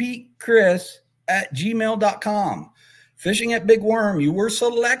 ChesapeakeChris@gmail.com. Fishing at Big Worm. You were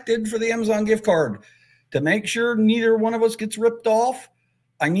selected for the Amazon gift card. To make sure neither one of us gets ripped off,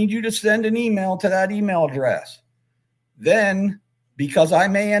 I need you to send an email to that email address. Then, because I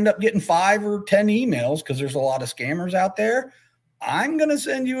may end up getting 5 or 10 emails because there's a lot of scammers out there, I'm going to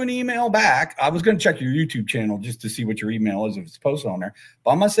send you an email back. I was going to check your YouTube channel just to see what your email is if it's posted on there.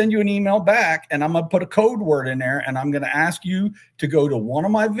 But I'm going to send you an email back, and I'm going to put a code word in there, and I'm going to ask you to go to one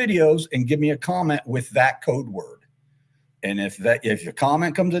of my videos and give me a comment with that code word. And if your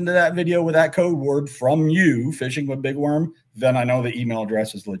comment comes into that video with that code word from you, Fishing with Big Worm, then I know the email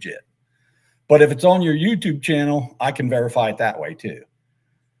address is legit. But if it's on your YouTube channel, I can verify it that way too.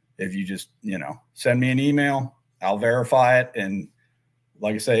 If you just, send me an email, I'll verify it. And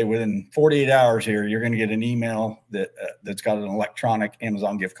like I say, within 48 hours here, you're going to get an email that's got an electronic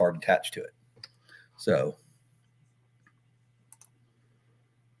Amazon gift card attached to it. So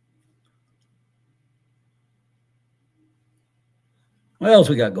what else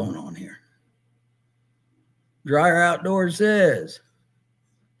we got going on here? Dryer Outdoors says,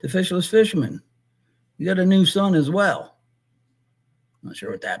 the Fishless Fisherman, you got a new son as well. Not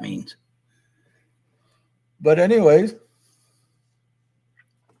sure what that means. But anyways,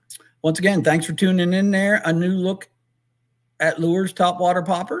 once again, thanks for tuning in there. A new look at Lures Topwater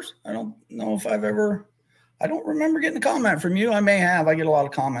Poppers. I don't know if I don't remember getting a comment from you. I may have. I get a lot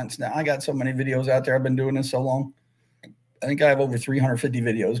of comments now. I got so many videos out there. I've been doing this so long. I think I have over 350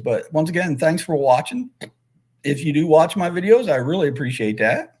 videos. But once again, thanks for watching. If you do watch my videos, I really appreciate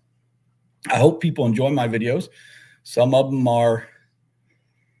that. I hope people enjoy my videos. Some of them are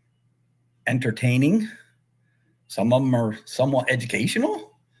entertaining. Some of them are somewhat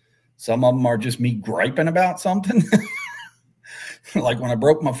educational. Some of them are just me griping about something. Like when I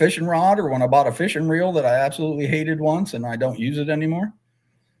broke my fishing rod or when I bought a fishing reel that I absolutely hated once and I don't use it anymore.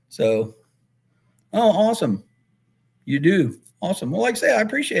 So, oh, awesome. You do. Awesome. Well, like I say, I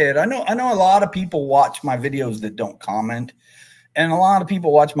appreciate it. I know a lot of people watch my videos that don't comment, and a lot of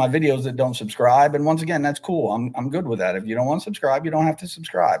people watch my videos that don't subscribe. And once again, that's cool. I'm good with that. If you don't want to subscribe, you don't have to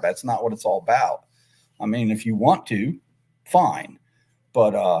subscribe. That's not what it's all about. I mean, if you want to, fine.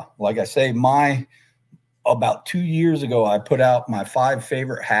 But like I say, about 2 years ago, I put out my 5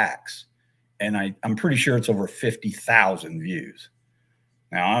 favorite hacks, and I'm pretty sure it's over 50,000 views.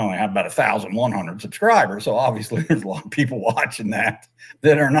 Now, I only have about 1,100 subscribers, so obviously there's a lot of people watching that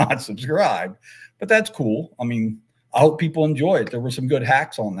are not subscribed, but that's cool. I mean, I hope people enjoy it. There were some good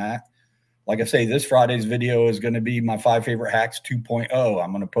hacks on that. Like I say, this Friday's video is going to be my 5 favorite hacks 2.0.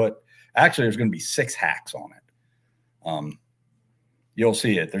 I'm going to put, actually, there's going to be 6 hacks on it. You'll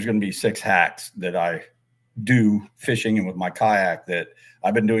see it. There's going to be 6 hacks that I do fishing and with my kayak that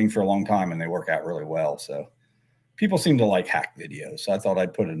I've been doing for a long time, and they work out really well. So people seem to like hack videos, so I thought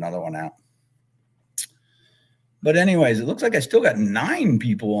I'd put another one out. But anyways, it looks like I still got 9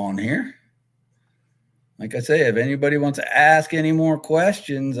 people on here. Like I say, if anybody wants to ask any more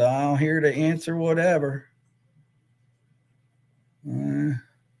questions, I'm here to answer whatever.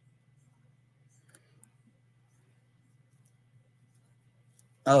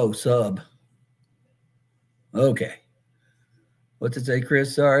 Oh, sub. Okay. What's it say,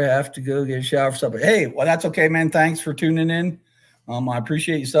 Chris? Sorry, I have to go get a shower for supper. Hey, well, that's okay, man. Thanks for tuning in. I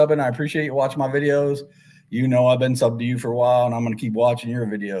appreciate you subbing. I appreciate you watching my videos. You know I've been subbed to you for a while, and I'm going to keep watching your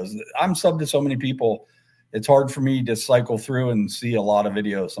videos. I'm subbed to so many people. It's hard for me to cycle through and see a lot of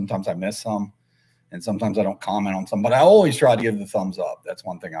videos. Sometimes I miss some, and sometimes I don't comment on some. But I always try to give the thumbs up. That's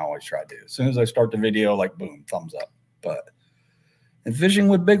one thing I always try to do. As soon as I start the video, like, boom, thumbs up. And Fishing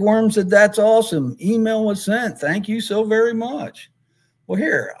with Big Worm said, that's awesome. Email was sent. Thank you so very much. Well,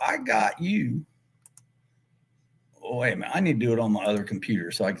 here, I got you. Oh, wait a minute. I need to do it on my other computer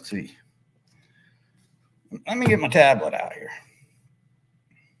so I can see. Let me get my tablet out here.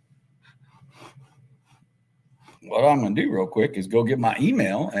 What I'm going to do real quick is go get my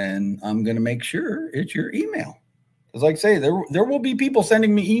email, and I'm going to make sure it's your email. Because like I say, there will be people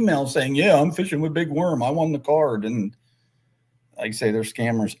sending me emails saying, yeah, I'm fishing with Big Worm. I won the card. And like I say, there's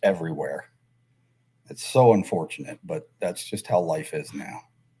scammers everywhere. It's so unfortunate, but that's just how life is now.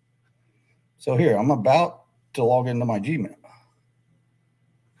 So here, I'm about to log into my Gmail.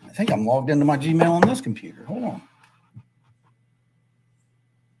 I think I'm logged into my Gmail on this computer. Hold on.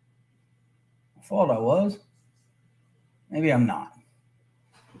 I thought I was. Maybe I'm not.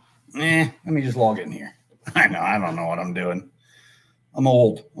 Let me just log in here. I don't know what I'm doing. I'm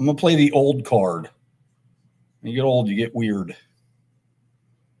old. I'm going to play the old card. When you get old, you get weird.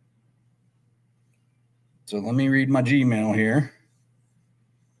 So let me read my Gmail here.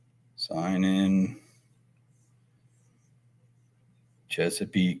 Sign in.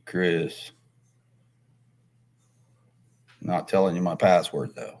 Chesapeake Chris. Not telling you my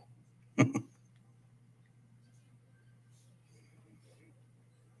password, though.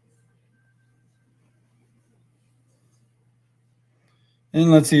 And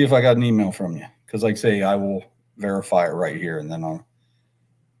let's see if I got an email from you. Because like I say, I will verify it right here, and then I'll.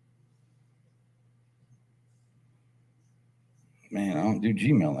 Man, I don't do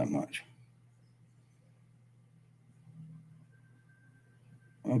Gmail that much.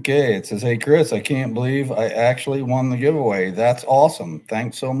 Okay, it says, hey, Chris, I can't believe I actually won the giveaway. That's awesome.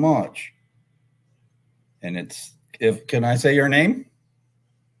 Thanks so much. And it's, can I say your name?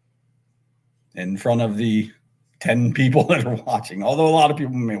 In front of the 10 people that are watching, although a lot of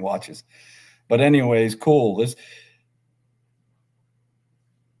people may watch this. But anyways, cool.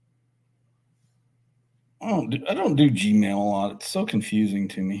 I don't do Gmail a lot. It's so confusing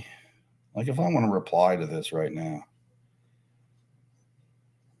to me. Like if I want to reply to this right now.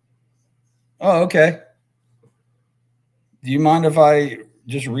 Oh, okay. Do you mind if I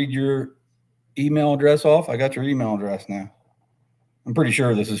just read your email address off? I got your email address now. I'm pretty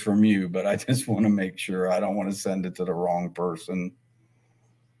sure this is from you, but I just want to make sure. I don't want to send it to the wrong person.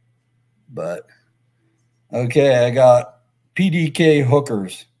 But, okay, I got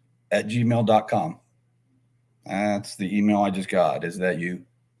pdkhookers@gmail.com. That's the email I just got. Is that you?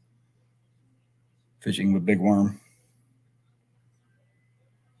 Fishing with Big Worm.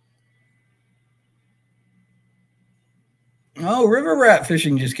 Oh, River Rat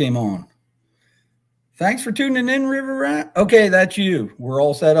Fishing just came on. Thanks for tuning in, River Rat. Okay, that's you. We're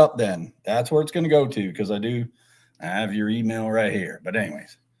all set up then. That's where it's going to go to, because I have your email right here. But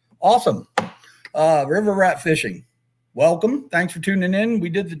anyways, awesome. River Rat Fishing, welcome. Thanks for tuning in. We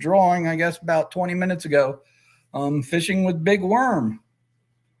did the drawing, I guess, about 20 minutes ago. Fishing with Big Worm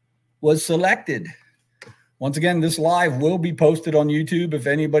was selected. Once again, this live will be posted on YouTube. If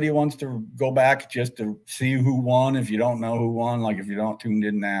anybody wants to go back just to see who won, if you don't know who won, like if you don't tuned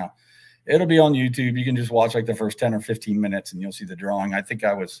in now, it'll be on YouTube. You can just watch like the first 10 or 15 minutes and you'll see the drawing. I think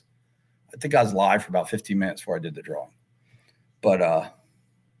I was live for about 15 minutes before I did the drawing. But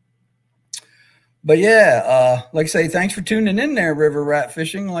yeah, like I say, thanks for tuning in there, River Rat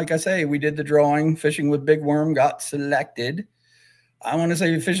Fishing. Like I say, we did the drawing. Fishing with Big Worm got selected. I want to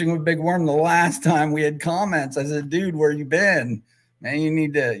say Fishing with Big Worm, the last time we had comments, I said, dude, where you been? Man, you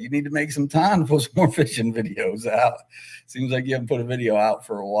need to make some time to put some more fishing videos out. Seems like you haven't put a video out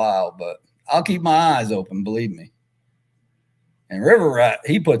for a while, but I'll keep my eyes open, believe me. And River Rat,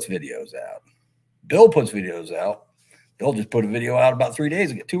 he puts videos out. Bill puts videos out. Bill just put a video out about 3 days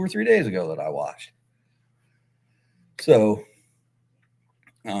ago, 2 or 3 days ago that I watched. So,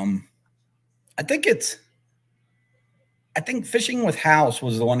 I think Fishing with House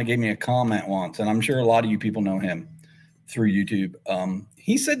was the one that gave me a comment once, and I'm sure a lot of you people know him through YouTube.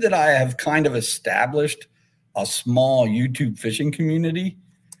 He said that I have kind of established a small YouTube fishing community.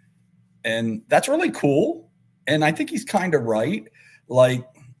 And that's really cool. And I think he's kind of right. Like,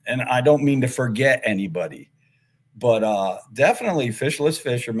 and I don't mean to forget anybody, but definitely Fishless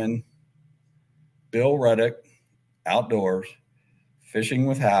Fisherman, Bill Reddick, Outdoors, Fishing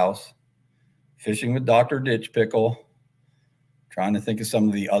with House, Fishing with Dr. Ditch Pickle. Trying to think of some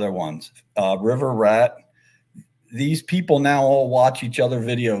of the other ones. River Rat. These people now all watch each other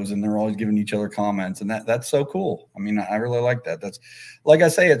videos and they're always giving each other comments. And that's so cool. I mean, I really like that. That's, like I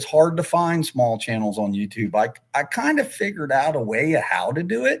say, it's hard to find small channels on YouTube. I kind of figured out a way of how to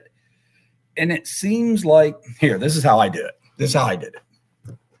do it. And it seems like, here, this is how I did it. This is how I did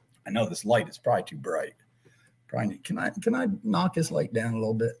it. I know this light is probably too bright. Probably, can I knock this light down a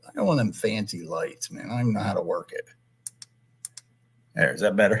little bit? I don't want them fancy lights, man. I don't know how to work it. There, is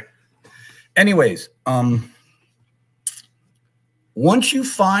that better? Anyways, once you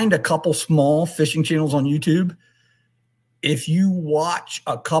find a couple small fishing channels on YouTube, if you watch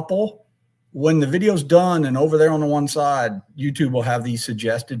a couple, when the video's done and over there on the one side, YouTube will have these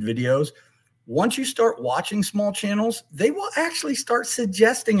suggested videos. Once you start watching small channels, they will actually start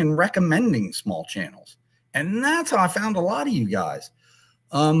suggesting and recommending small channels. And that's how I found a lot of you guys.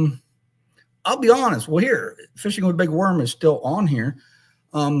 I'll be honest. Well, here, Fishing with Big Worm is still on here.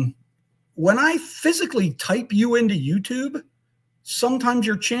 When I physically type you into YouTube, sometimes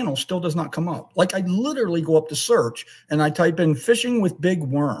your channel still does not come up. Like, I literally go up to search and I type in Fishing with Big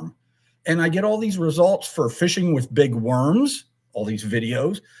Worm, and I get all these results for Fishing with Big Worms, all these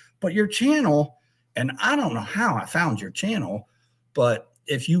videos. But your channel, and I don't know how I found your channel, but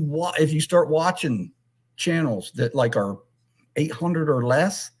if you start watching channels that like are 800 or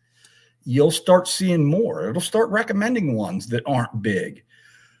less, you'll start seeing more. It'll start recommending ones that aren't big.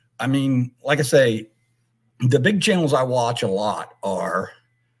 I mean, like I say, the big channels I watch a lot are,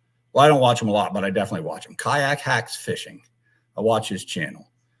 well, I don't watch them a lot, but I definitely watch them. Kayak Hacks Fishing. I watch his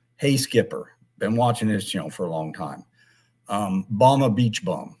channel. Hey Skipper. Been watching his channel for a long time. Bama Beach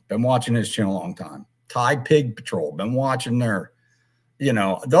Bum. Been watching his channel a long time. Tide Pig Patrol. Been watching their,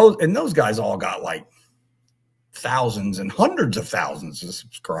 those guys all got like thousands and hundreds of thousands of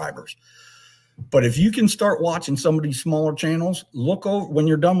subscribers. But if you can start watching some of these smaller channels, look over when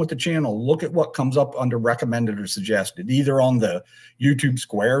you're done with the channel, look at what comes up under recommended or suggested, either on the YouTube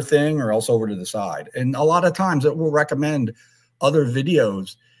square thing or else over to the side. And a lot of times it will recommend other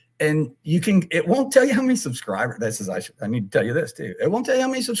videos, and it won't tell you how many subscribers. I need to tell you this too. It won't tell you how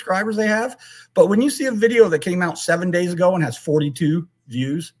many subscribers they have. But when you see a video that came out 7 days ago and has 42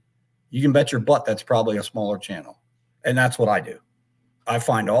 views, you can bet your butt that's probably a smaller channel. And that's what I do. I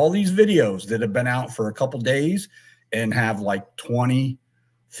find all these videos that have been out for a couple days and have like 20,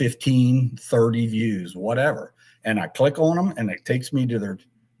 15, 30 views, whatever. And I click on them and it takes me to their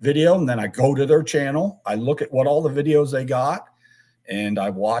video. And then I go to their channel. I look at what all the videos they got and I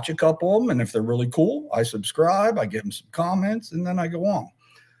watch a couple of them. And if they're really cool, I subscribe, I give them some comments, and then I go on.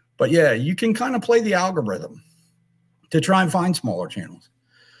 But yeah, you can kind of play the algorithm to try and find smaller channels.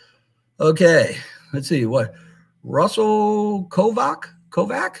 Okay, let's see what Russell Kovac.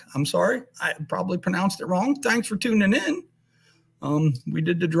 I'm sorry, I probably pronounced it wrong. Thanks for tuning in. We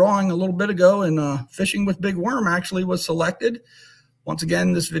did the drawing a little bit ago, and Fishing with Big Worm actually was selected. Once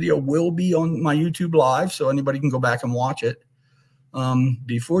again, this video will be on my YouTube Live, so anybody can go back and watch it.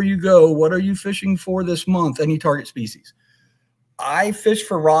 Before you go, what are you fishing for this month? Any target species? I fish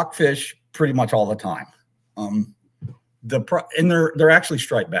for rockfish pretty much all the time. And they're actually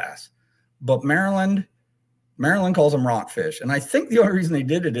striped bass, but Maryland calls them rockfish. And I think the only reason they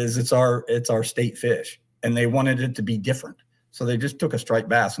did it is it's our state fish, and they wanted it to be different. So they just took a striped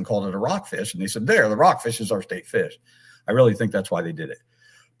bass and called it a rockfish. And they said, the rockfish is our state fish. I really think that's why they did it.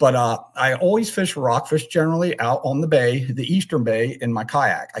 But I always fish for rockfish generally out on the bay, the Eastern Bay, in my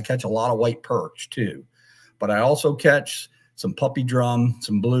kayak. I catch a lot of white perch too. But I also catch some puppy drum,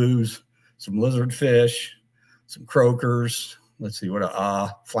 some blues, some lizard fish, some croakers. Let's see,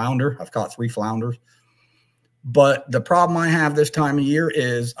 flounder. I've caught 3 flounders. But the problem I have this time of year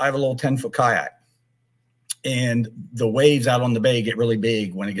is I have a little 10-foot kayak. And the waves out on the bay get really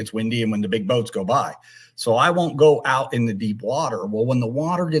big when it gets windy and when the big boats go by. So I won't go out in the deep water. Well, when the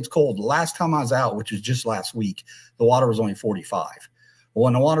water gets cold, the last time I was out, which was just last week, the water was only 45. Well,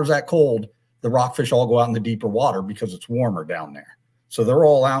 when the water's that cold, the rockfish all go out in the deeper water because it's warmer down there. So they're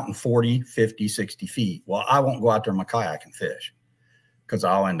all out in 40, 50, 60 feet. Well, I won't go out there in my kayak and fish because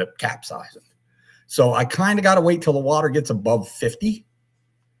I'll end up capsizing. So I kind of got to wait till the water gets above 50,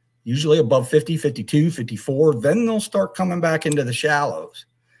 usually above 50, 52, 54. Then they'll start coming back into the shallows.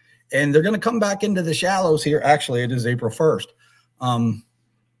 And they're going to come back into the shallows here. Actually, it is April 1st.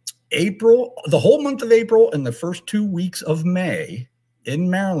 The whole month of April and the first 2 weeks of May in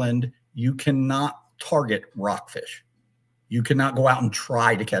Maryland you cannot target rockfish. You cannot go out and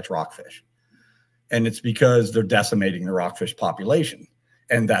try to catch rockfish. And it's because they're decimating the rockfish population.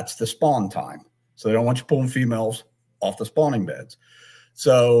 And that's the spawn time. So they don't want you pulling females off the spawning beds.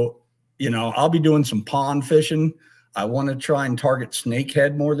 So, you know, I'll be doing some pond fishing. I want to try and target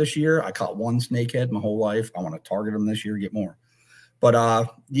snakehead more this year. I caught one snakehead my whole life. I want to target them this year, get more. But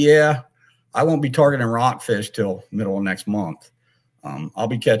yeah, I won't be targeting rockfish till middle of next month. I'll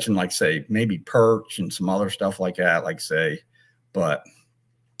be catching, like, say, maybe perch and some other stuff like that, like, say. But,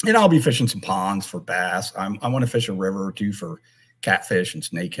 and I'll be fishing some ponds for bass. I want to fish a river or two for catfish and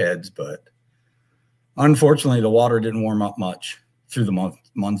snakeheads. But unfortunately, the water didn't warm up much through the month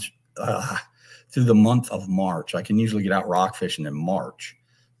of March. I can usually get out rock fishing in March,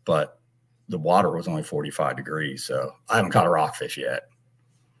 but the water was only 45 degrees. So I haven't caught a rockfish yet.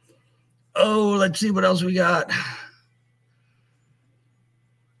 Oh, let's see what else we got.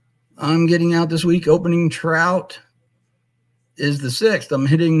 I'm getting out this week. Opening trout is the 6th. I'm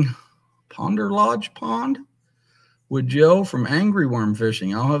hitting Ponder Lodge Pond with Joe from Angry Worm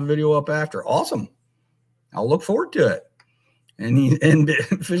Fishing. I'll have a video up after. Awesome. I'll look forward to it. And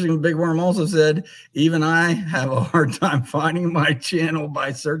Fishing Big Worm also said, even I have a hard time finding my channel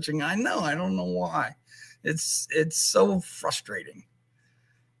by searching. I know. I don't know why. It's so frustrating.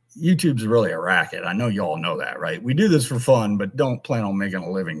 YouTube's really a racket. I know you all know that, right? We do this for fun, but don't plan on making a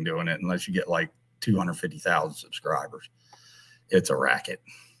living doing it unless you get like 250,000 subscribers. It's a racket.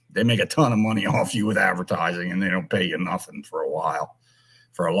 They make a ton of money off you with advertising, and they don't pay you nothing for a while,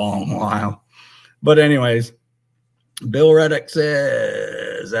 for a long while. But anyways, Bill Reddick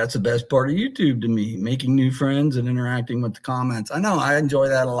says, that's the best part of YouTube to me, making new friends and interacting with the comments. I know. I enjoy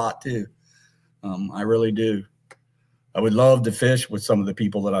that a lot too. I really do. I would love to fish with some of the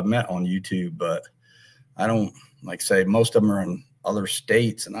people that I've met on YouTube, but I don't, like, say, most of them are in other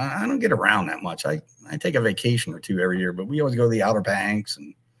states, and I don't get around that much. I take a vacation or two every year, but we always go to the Outer Banks,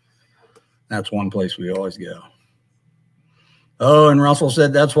 and that's one place we always go. Oh, and Russell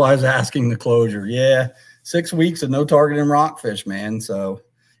said that's why I was asking the closure. Yeah, 6 weeks of no targeting rockfish, man. So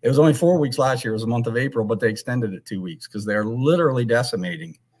it was only 4 weeks last year. It was the month of April, but they extended it 2 weeks because they're literally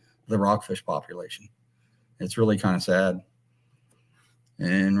decimating the rockfish population. It's really kind of sad.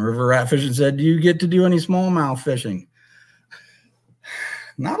 And River Rat Fishing said, do you get to do any smallmouth fishing?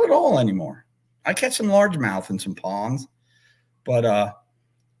 Not at all anymore. I catch some largemouth in some ponds, but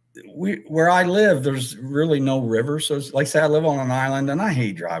where I live, there's really no river. So it's like, say I live on an island, and I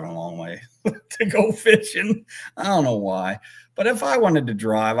hate driving a long way to go fishing. I don't know why. But if I wanted to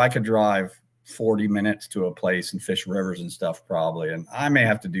drive, I could drive 40 minutes to a place and fish rivers and stuff probably. And I may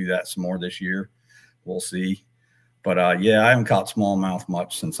have to do that some more this year. We'll see. But yeah, I haven't caught smallmouth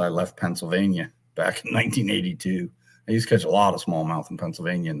much since I left Pennsylvania back in 1982. I used to catch a lot of smallmouth in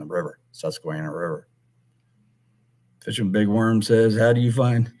Pennsylvania in the river, Susquehanna River. Fishing Big Worm says, how do you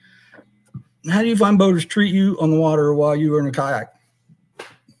find boaters treat you on the water while you are in a kayak?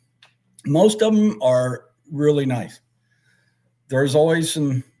 Most of them are really nice. There's always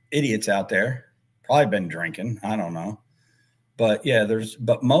some idiots out there, probably been drinking. I don't know. But yeah,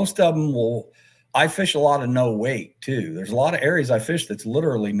 but most of them will. I fish a lot of no wake too. There's a lot of areas I fish that's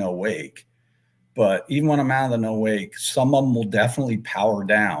literally no wake. But even when I'm out of the no wake, some of them will definitely power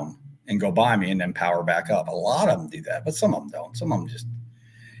down and go by me and then power back up. A lot of them do that, but some of them don't. Some of them just.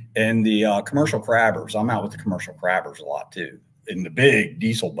 And the commercial crabbers, I'm out with the commercial crabbers a lot too, in the big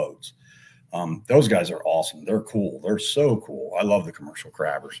diesel boats. Those guys are awesome. They're cool. They're so cool. I love the commercial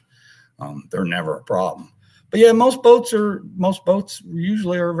crabbers. They're never a problem. But yeah, most boats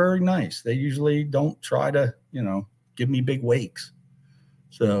usually are very nice. They usually don't try to, you know, give me big wakes.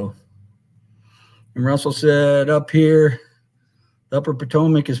 So, and Russell said up here, the Upper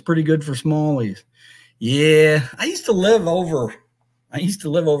Potomac is pretty good for smallies. Yeah, I used to live over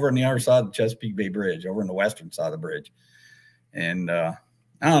on the other side of the Chesapeake Bay Bridge, over on the western side of the bridge. And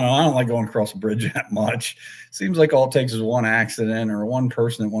I don't know. I don't like going across the bridge that much. Seems like all it takes is one accident or one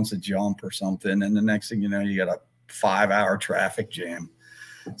person that wants to jump or something. And the next thing you know, you got a 5-hour traffic jam.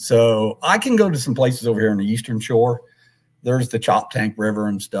 So I can go to some places over here on the Eastern Shore. There's the Chop Tank River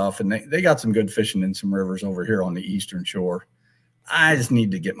and stuff. And they got some good fishing in some rivers over here on the Eastern Shore. I just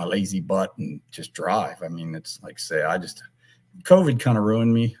need to get my lazy butt and just drive. I mean, it's like, say, COVID kind of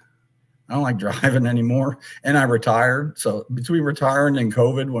ruined me. I don't like driving anymore, and I retired. So between retiring and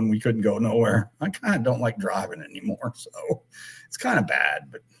COVID, when we couldn't go nowhere, I kind of don't like driving anymore. So it's kind of bad,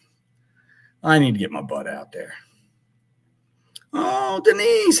 but I need to get my butt out there. Oh,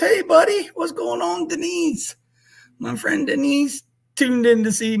 Denise. Hey, buddy. What's going on, Denise? My friend Denise tuned in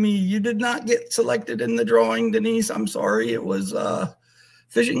to see me. You did not get selected in the drawing, Denise. I'm sorry. It was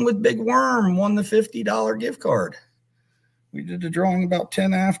Fishing with Big Worm won the $50 gift card. We did the drawing about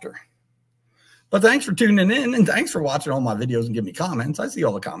 10 after. But thanks for tuning in, and thanks for watching all my videos and giving me comments. I see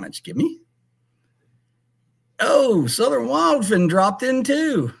all the comments you give me. Oh, Southern Wildfin dropped in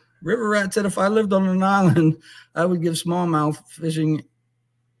too. River Rat said if I lived on an island, I would give smallmouth fishing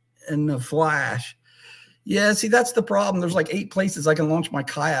in the flash. Yeah, see, that's the problem. There's like 8 places I can launch my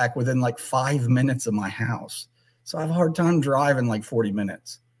kayak within like 5 minutes of my house. So I have a hard time driving like 40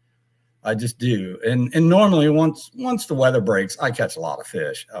 minutes. I just do. And normally once the weather breaks, I catch a lot of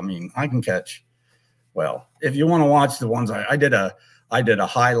fish. I mean, I can catch, well, if you want to watch the ones I did a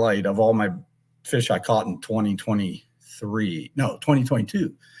highlight of all my fish I caught in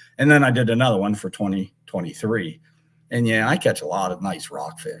 2022. And then I did another one for 2023. And yeah, I catch a lot of nice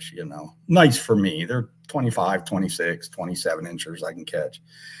rockfish, you know, nice for me. They're 25, 26, 27 inchers I can catch.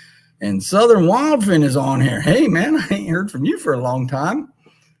 And Southern Wildfin is on here. Hey man, I ain't heard from you for a long time.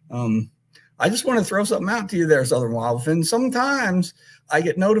 I just want to throw something out to you there, Southern Wildfin. Sometimes I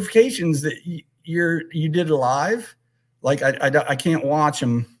get notifications that you did a live. Like I can't watch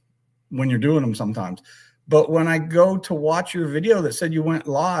them when you're doing them sometimes. But when I go to watch your video that said you went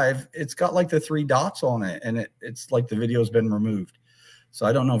live, it's got like the 3 dots on it, and it's like the video's been removed. So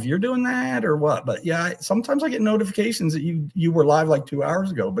I don't know if you're doing that or what, but yeah, sometimes I get notifications that you were live like 2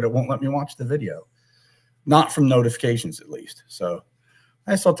 hours ago, but it won't let me watch the video. Not from notifications, at least. So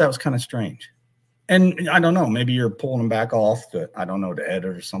I just thought that was kind of strange. And I don't know, maybe you're pulling them back off to, I don't know, to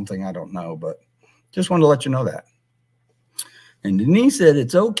edit or something. I don't know, but just wanted to let you know that. And Denise said,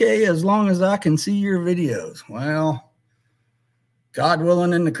 it's okay as long as I can see your videos. Well, God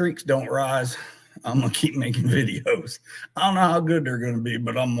willing and the creeks don't rise, I'm going to keep making videos. I don't know how good they're going to be,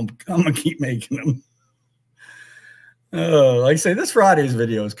 but I'm going to keep making them. Like I say, this Friday's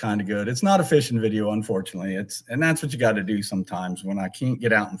video is kind of good. It's not a fishing video, unfortunately. And that's what you got to do sometimes when I can't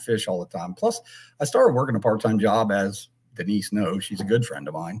get out and fish all the time. Plus, I started working a part-time job, as Denise knows. She's a good friend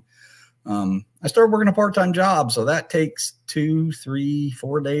of mine. I started working a part-time job, so that takes 2, 3,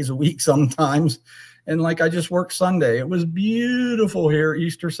 4 days a week sometimes. And like I just worked Sunday. It was beautiful here,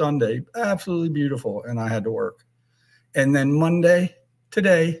 Easter Sunday, absolutely beautiful. And I had to work. And then Monday,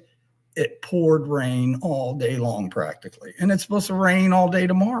 today, it poured rain all day long practically. And it's supposed to rain all day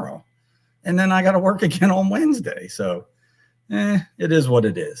tomorrow. And then I got to work again on Wednesday. So it is what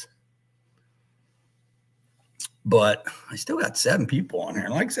it is. But I still got 7 people on here.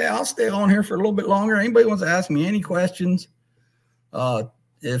 Like I say, I'll stay on here for a little bit longer. Anybody wants to ask me any questions?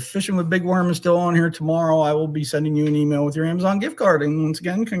 If Fishing with Big Worm is still on here tomorrow, I will be sending you an email with your Amazon gift card. And once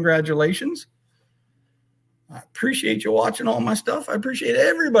again, congratulations. I appreciate you watching all my stuff. I appreciate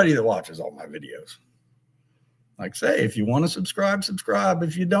everybody that watches all my videos. Like I say, if you want to subscribe, subscribe.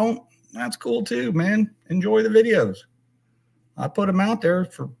 If you don't, that's cool too, man. Enjoy the videos. I put them out there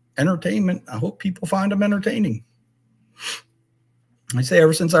for entertainment. I hope people find them entertaining. I say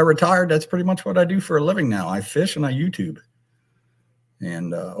ever since I retired, that's pretty much what I do for a living now. I fish and I YouTube.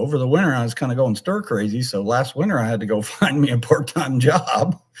 And over the winter, I was kind of going stir crazy. So last winter, I had to go find me a part-time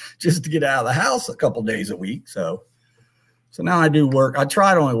job just to get out of the house a couple days a week. So now I do work. I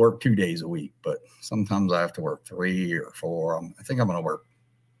try to only work 2 days a week, but sometimes I have to work 3 or 4. I think I'm going to work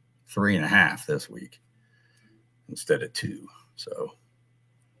 3.5 this week instead of 2. So,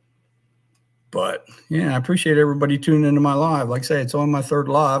 but yeah, I appreciate everybody tuning into my live. Like I say, it's on my 3rd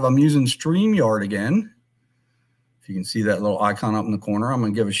live. I'm using StreamYard again. If you can see that little icon up in the corner, I'm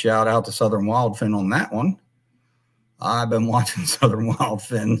going to give a shout out to Southern Wildfin on that one. I've been watching Southern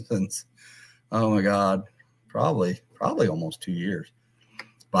Wildfin since, oh my God, probably almost 2 years.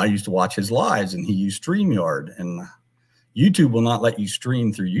 But I used to watch his lives, and he used StreamYard. And YouTube will not let you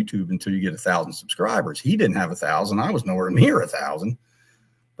stream through YouTube until you get 1,000 subscribers. He didn't have 1,000. I was nowhere near 1,000.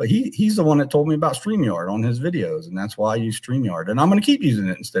 But he's the one that told me about StreamYard on his videos, and that's why I use StreamYard. And I'm going to keep using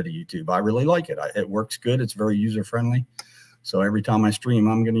it instead of YouTube. I really like it. It works good. It's very user-friendly. So every time I stream,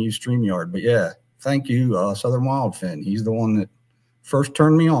 I'm going to use StreamYard. But yeah, thank you, Southern Wildfin. He's the one that first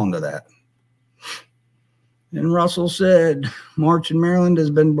turned me on to that. And Russell said, March in Maryland has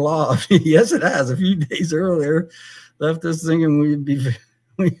been blah. Yes, it has. A few days earlier, left us thinking we'd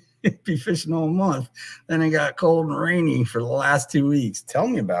be fishing all month. Then it got cold and rainy for the last 2 weeks. Tell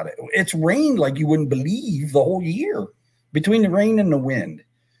me about it. It's rained like you wouldn't believe the whole year between the rain and the wind.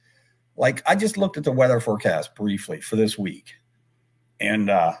 Like I just looked at the weather forecast briefly for this week and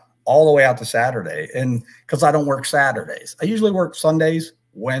all the way out to Saturday. And because I don't work Saturdays, I usually work Sundays,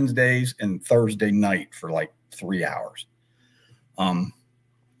 Wednesdays, and Thursday night for like 3 hours.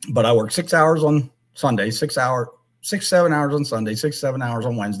 But I work 6 hours on Sunday, 6, 7 hours on Sunday, 6, 7 hours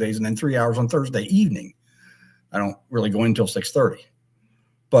on Wednesdays, and then 3 hours on Thursday evening. I don't really go in until 6:30.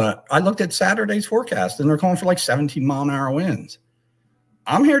 But I looked at Saturday's forecast, and they're calling for like 17-mile-an-hour winds.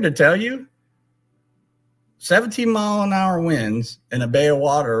 I'm here to tell you, 17-mile-an-hour winds in a bay of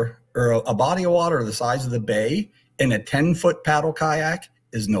water, or a body of water the size of the bay, in a 10-foot paddle kayak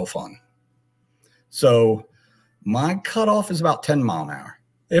is no fun. So my cutoff is about 10 mile an hour.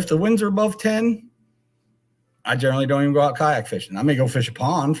 If the winds are above 10, I generally don't even go out kayak fishing. I may go fish a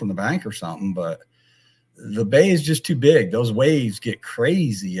pond from the bank or something, but the bay is just too big. Those waves get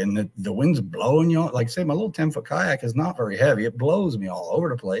crazy, and the wind's blowing you. Like say, my little 10-foot kayak is not very heavy. It blows me all over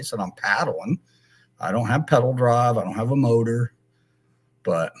the place, and I'm paddling. I don't have pedal drive. I don't have a motor,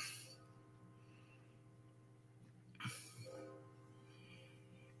 but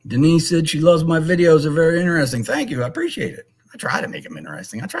Denise said she loves my videos. They're very interesting. Thank you. I appreciate it. I try to make them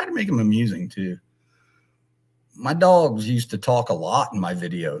interesting. I try to make them amusing too. My dogs used to talk a lot in my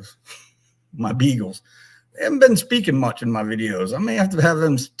videos. My beagles. They haven't been speaking much in my videos. I may have to have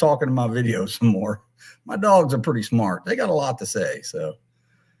them talking in my videos some more. My dogs are pretty smart. They got a lot to say. So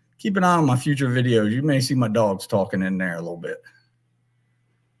keep an eye on my future videos. You may see my dogs talking in there a little bit.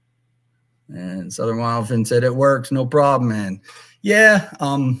 And Southern Wildfin said it works. No problem, man. Yeah.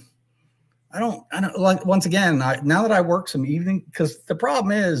 I don't like, once again, now that I work some evening, because the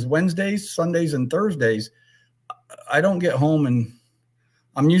problem is Wednesdays, Sundays, and Thursdays, I don't get home, and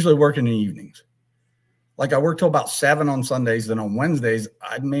I'm usually working in the evenings. Like I work till about 7 on Sundays. Then on Wednesdays,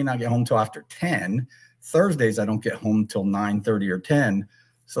 I may not get home till after 10. Thursdays, I don't get home till 9:30 or 10.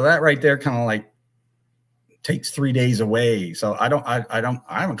 So that right there kind of like takes 3 days away. So I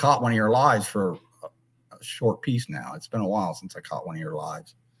haven't caught one of your lives for a short piece now. It's been a while since I caught one of your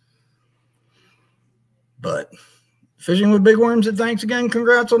lives. But Fishing with Big Worms, and thanks again.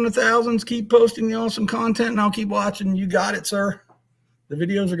 Congrats on the thousands. Keep posting the awesome content, and I'll keep watching. You got it, sir. The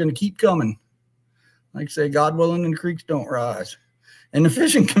videos are going to keep coming. Like I say, God willing, and the creeks don't rise. And the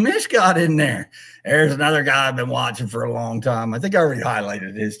Fishing Commish got in there. There's another guy I've been watching for a long time. I think I already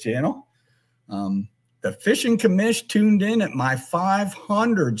highlighted his channel. The Fishing Commish tuned in at my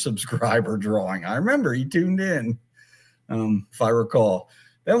 500 subscriber drawing. I remember he tuned in, if I recall.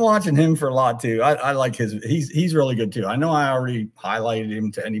 Been watching him for a lot too. I like his. He's really good too. I know I already highlighted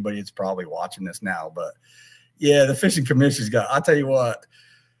him to anybody that's probably watching this now, but yeah, the Fishing Commish has got. I'll tell you what,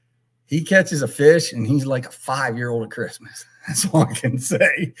 he catches a fish and he's like a 5-year-old at Christmas. That's all I can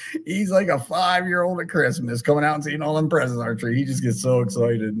say. He's like a 5-year-old at Christmas, coming out and seeing all them presents on our tree. He just gets so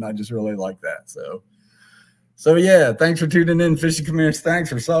excited, and I just really like that. So yeah, thanks for tuning in, Fishing Commish. Thanks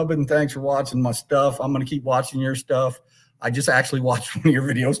for subbing. Thanks for watching my stuff. I'm gonna keep watching your stuff. I just actually watched one of your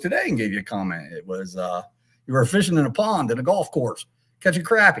videos today and gave you a comment. It was you were fishing in a pond in a golf course, catching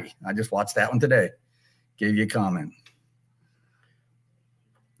crappie. I just watched that one today. Gave you a comment.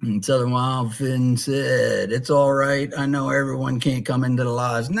 And Southern Wildfin said, it's all right. I know everyone can't come into the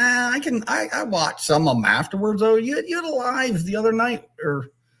lives. Nah, I can. I watched some of them afterwards, though. You had a live the other night, or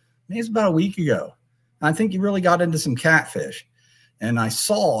maybe it's about a week ago. I think you really got into some catfish, and I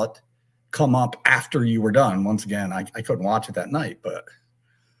saw it come up after you were done. Once again, I couldn't watch it that night, but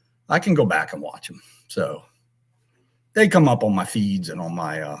I can go back and watch them. So they come up on my feeds and on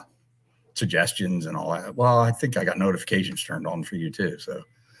my suggestions and all that. Well, I think I got notifications turned on for you too. So,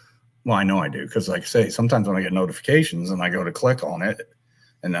 well, I know I do, because like I say, sometimes when I get notifications and I go to click on it,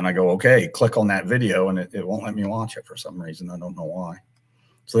 and then I go, okay, click on that video, and it won't let me watch it for some reason. I don't know why.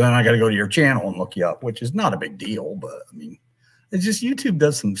 So then I got to go to your channel and look you up, which is not a big deal, but I mean, it's just YouTube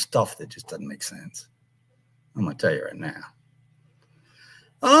does some stuff that just doesn't make sense. I'm going to tell you right now.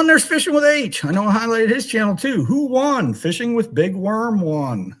 Oh, and there's Fishing with H. I know I highlighted his channel too. Who won? Fishing with Big Worm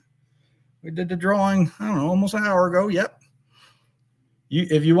won. We did the drawing, I don't know, almost an hour ago. Yep.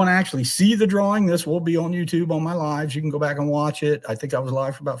 If you want to actually see the drawing, this will be on YouTube on my lives. You can go back and watch it. I think I was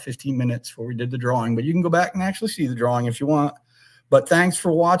live for about 15 minutes before we did the drawing, but you can go back and actually see the drawing if you want. But thanks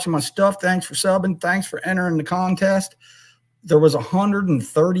for watching my stuff. Thanks for subbing. Thanks for entering the contest. There was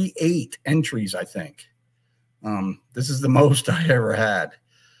 138 entries, I think. This is the most I ever had.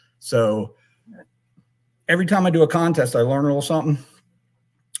 So every time I do a contest, I learn a little something.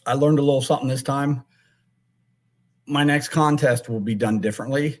 I learned a little something this time. My next contest will be done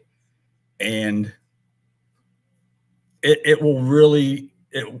differently, and it will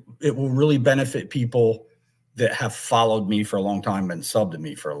really benefit people that have followed me for a long time and subbed to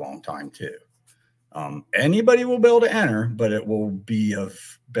me for a long time too. Anybody will be able to enter, but it will be of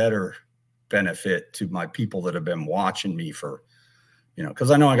better benefit to my people that have been watching me for, you know,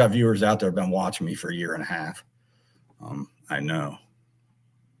 because I know I got viewers out there who have been watching me for a year and a half. I know.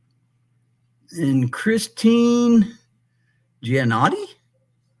 And Christine Giannotti,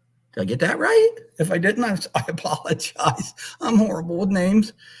 Did I get that right? If I didn't, I apologize. I'm horrible with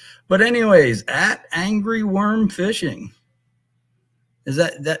names. But anyways, at Angry Worm Fishing. Is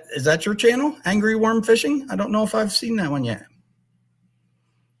that your channel? Angry Worm Fishing? I don't know if I've seen that one yet.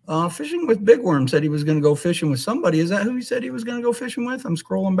 Fishing with Big Worm said he was going to go fishing with somebody. Is that who he said he was going to go fishing with? I'm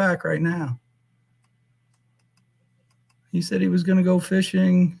scrolling back right now. He said he was going to go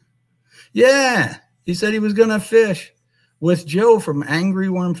fishing. Yeah, he said he was going to fish with Joe from Angry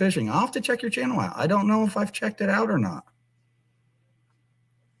Worm Fishing. I'll have to check your channel out. I don't know if I've checked it out or not.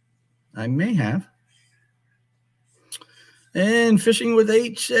 I may have. And Fishing with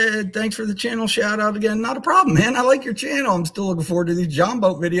H said, thanks for the channel shout out again. Not a problem, man. I like your channel. I'm still looking forward to these John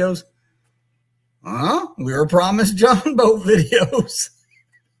Boat videos. We were promised John Boat videos.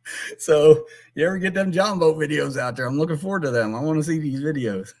 So you ever get them John Boat videos out there? I'm looking forward to them. I want to see these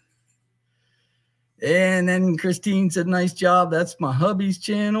videos. And then Christine said, nice job. That's my hubby's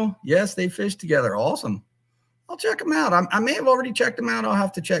channel. Yes, they fish together. Awesome. I'll check them out. I may have already checked them out. I'll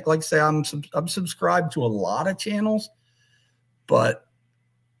have to check. Like I say, I'm subscribed to a lot of channels, but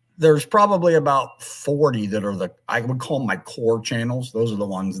there's probably about 40 that are I would call my core channels. Those are the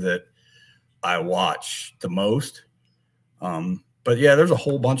ones that I watch the most. But yeah, there's a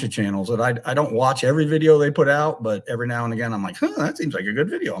whole bunch of channels that I don't watch every video they put out, but every now and again I'm like, that seems like a good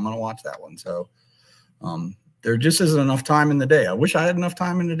video. I'm going to watch that one. So there just isn't enough time in the day. I wish I had enough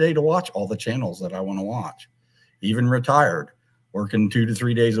time in the day to watch all the channels that I want to watch. Even retired, working 2 to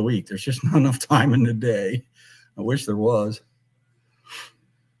 3 days a week. There's just not enough time in the day. I wish there was.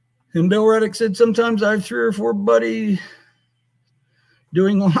 And Bill Reddick said, sometimes I have 3 or 4 buddies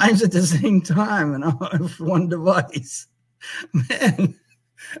doing lives at the same time, and I have one device. Man,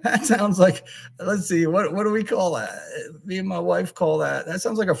 that sounds like, let's see, what do we call that? Me and my wife call that. That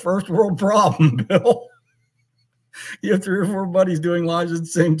sounds like a first world problem, Bill. You have 3 or 4 buddies doing lives at the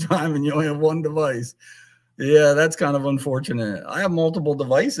same time, and you only have one device. Yeah, that's kind of unfortunate. I have multiple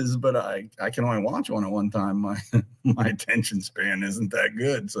devices, but I can only watch one at one time. My attention span isn't that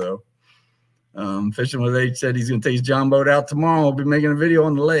good. So Fishing with H said he's going to take his John Boat out tomorrow. I'll be making a video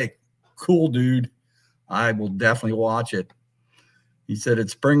on the lake. Cool, dude. I will definitely watch it. He said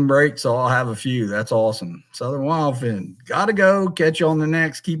it's spring break, so I'll have a few. That's awesome. Southern Wildfin, got to go. Catch you on the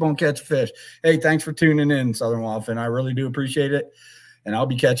next. Keep on catching fish. Hey, thanks for tuning in, Southern Wildfin. I really do appreciate it. And I'll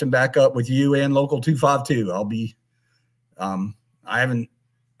be catching back up with you and Local 252. I'll be, I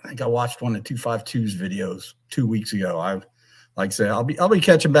think I watched one of 252's videos 2 weeks ago. Like I say, I'll be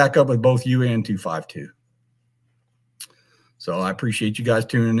catching back up with both you and 252. So I appreciate you guys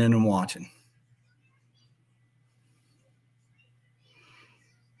tuning in and watching.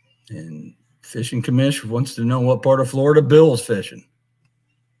 And Fishing Commish wants to know what part of Florida Bill's fishing.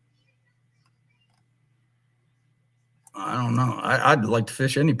 I don't know. I'd like to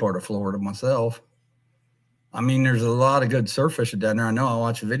fish any part of Florida myself. I mean, there's a lot of good surf fishing down there. I know I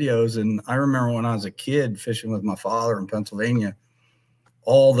watch videos, and I remember when I was a kid fishing with my father in Pennsylvania,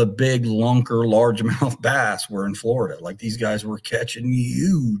 all the big lunker largemouth bass were in Florida. Like these guys were catching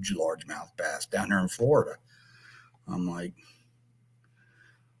huge largemouth bass down there in Florida. I'm like,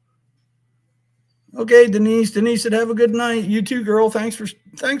 okay, Denise said, have a good night. You too, girl. Thanks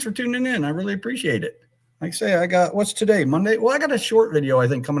for tuning in. I really appreciate it. Like I say, I got, what's today? Monday? Well, I got a short video, I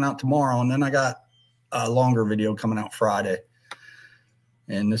think, coming out tomorrow. And then I got a longer video coming out Friday.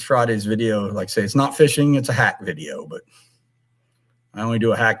 And this Friday's video, like I say, it's not fishing. It's a hack video. But I only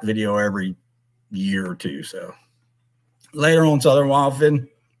do a hack video every year or two. So later on, Southern Wildfin,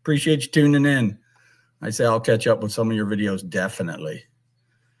 appreciate you tuning in. I say I'll catch up with some of your videos, definitely.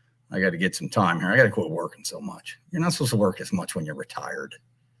 I got to get some time here. I got to quit working so much. You're not supposed to work as much when you're retired.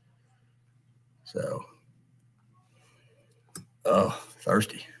 So, oh,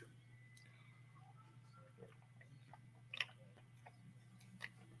 thirsty.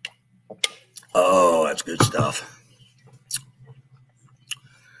 Oh, that's good stuff.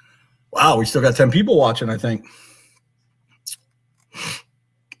 Wow, we still got 10 people watching, I think.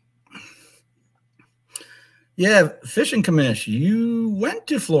 Yeah, Fishing Commish, you went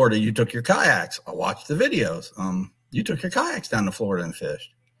to Florida. You took your kayaks. I watched the videos. You took your kayaks down to Florida and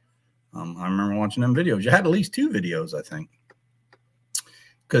fished. I remember watching them videos. You had at least 2 videos, I think.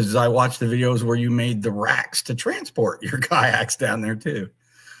 Because I watched the videos where you made the racks to transport your kayaks down there, too.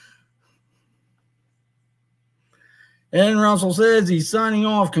 And Russell says he's signing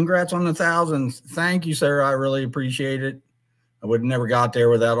off. Congrats on the 1,000. Thank you, sir. I really appreciate it. I would have never got there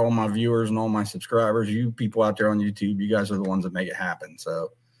without all my viewers and all my subscribers. You people out there on YouTube, you guys are the ones that make it happen.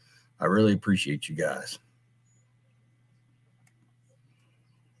 So I really appreciate you guys.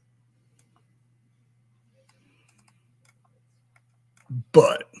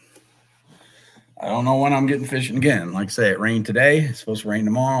 But I don't know when I'm getting fishing again. Like I say, it rained today. It's supposed to rain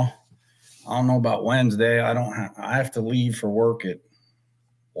tomorrow. I don't know about Wednesday. I have to leave for work at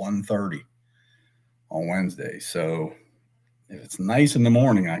 1:30 on Wednesday. So if it's nice in the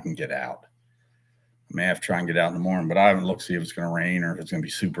morning, I can get out. I may have to try and get out in the morning, but I haven't looked to see if it's going to rain or if it's going to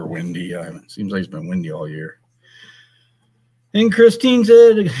be super windy. It seems like it's been windy all year. And Christine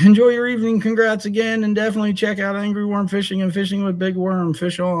said, enjoy your evening. Congrats again. And definitely check out Angry Worm Fishing and Fishing with Big Worm.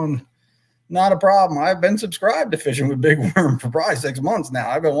 Fish on. Not a problem. I've been subscribed to Fishing with Big Worm for probably 6 months now.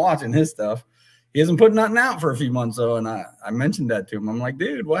 I've been watching his stuff. He hasn't put nothing out for a few months, though. And I mentioned that to him. I'm like,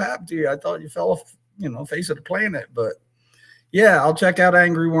 dude, what happened to you? I thought you fell off, face of the planet. But yeah, I'll check out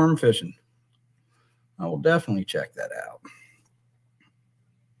Angry Worm Fishing. I will definitely check that out.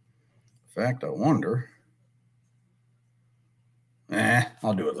 In fact, I wonder.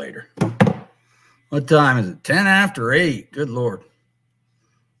 I'll do it later. What time is it? 10 after 8. Good Lord.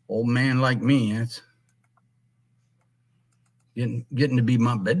 Old man like me, it's getting to be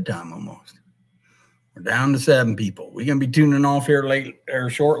my bedtime almost. We're down to 7 people. We're going to be tuning off here late or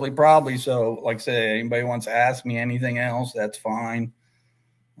shortly probably. So like I say, anybody wants to ask me anything else, that's fine.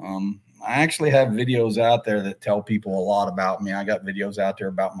 I actually have videos out there that tell people a lot about me. I got videos out there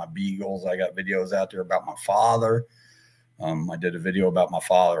about my beagles. I got videos out there about my father. I did a video about my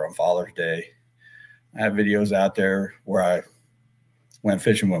father on Father's Day. I have videos out there where I went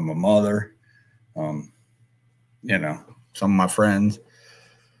fishing with my mother. Some of my friends.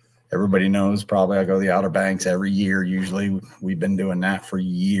 Everybody knows probably I go to the Outer Banks every year. Usually we've been doing that for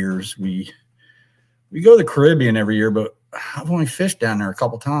years. We go to the Caribbean every year, but I've only fished down there a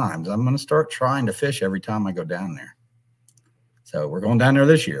couple times. I'm going to start trying to fish every time I go down there. So we're going down there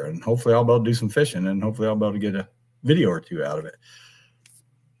this year, and hopefully I'll be able to do some fishing, and hopefully I'll be able to get a video or 2 out of it.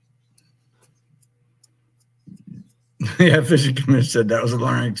 Yeah, Fishing Commission said that was a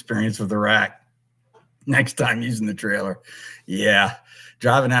learning experience with the rack. Next time using the trailer. Yeah,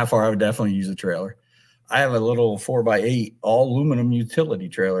 driving that far, I would definitely use a trailer. I have a little 4x8 all aluminum utility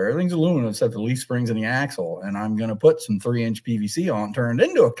trailer. Everything's aluminum except the leaf springs and the axle. And I'm going to put some 3-inch PVC on, turned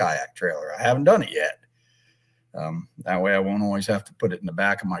into a kayak trailer. I haven't done it yet. That way I won't always have to put it in the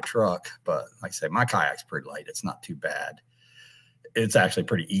back of my truck. But like I say, my kayak's pretty light. It's not too bad. It's actually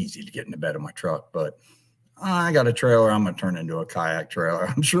pretty easy to get in the bed of my truck. But I got a trailer I'm going to turn into a kayak trailer.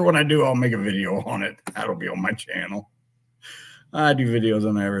 I'm sure when I do, I'll make a video on it. That'll be on my channel. I do videos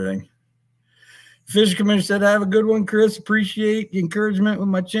on everything. Fishing Commission said, have a good one, Chris. Appreciate the encouragement with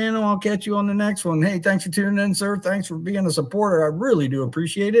my channel. I'll catch you on the next one. Hey, thanks for tuning in, sir. Thanks for being a supporter. I really do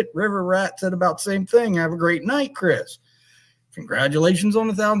appreciate it. River Rat said about the same thing. Have a great night, Chris. Congratulations on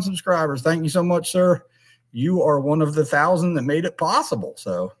 1,000 subscribers. Thank you so much, sir. You are one of the 1,000 that made it possible.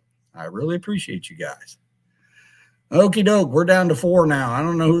 So I really appreciate you guys. Okie doke, we're down to 4 now. I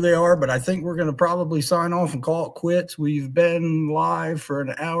don't know who they are, but I think we're going to probably sign off and call it quits. We've been live for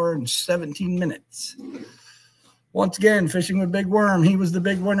 1 hour and 17 minutes. Once again, Fishing with Big Worm. He was the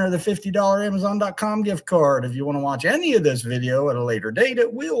big winner of the $50 Amazon.com gift card. If you want to watch any of this video at a later date,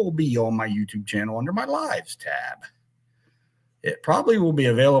 it will be on my YouTube channel under my Lives tab. It probably will be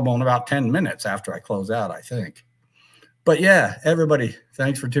available in about 10 minutes after I close out, I think. But yeah, everybody,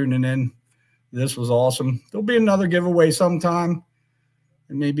 thanks for tuning in. This was awesome. There'll be another giveaway sometime.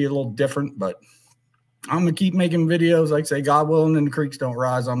 It may be a little different, but I'm going to keep making videos. Like I say, God willing and the creeks don't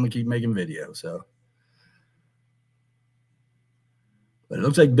rise, I'm going to keep making videos. So, but it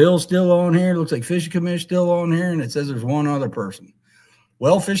looks like Bill's still on here. It looks like Fishing Commish still on here, and it says there's one other person.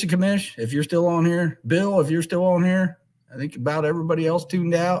 Well, Fishing Commish, if you're still on here, Bill, if you're still on here, I think about everybody else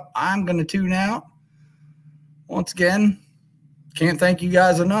tuned out. I'm going to tune out. Once again, can't thank you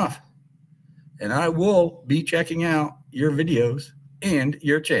guys enough. And I will be checking out your videos and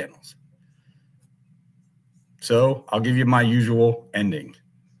your channels. So I'll give you my usual ending.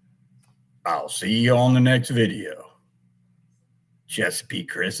 I'll see you on the next video. Chesapeake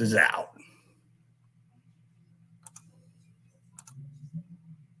Chris is out.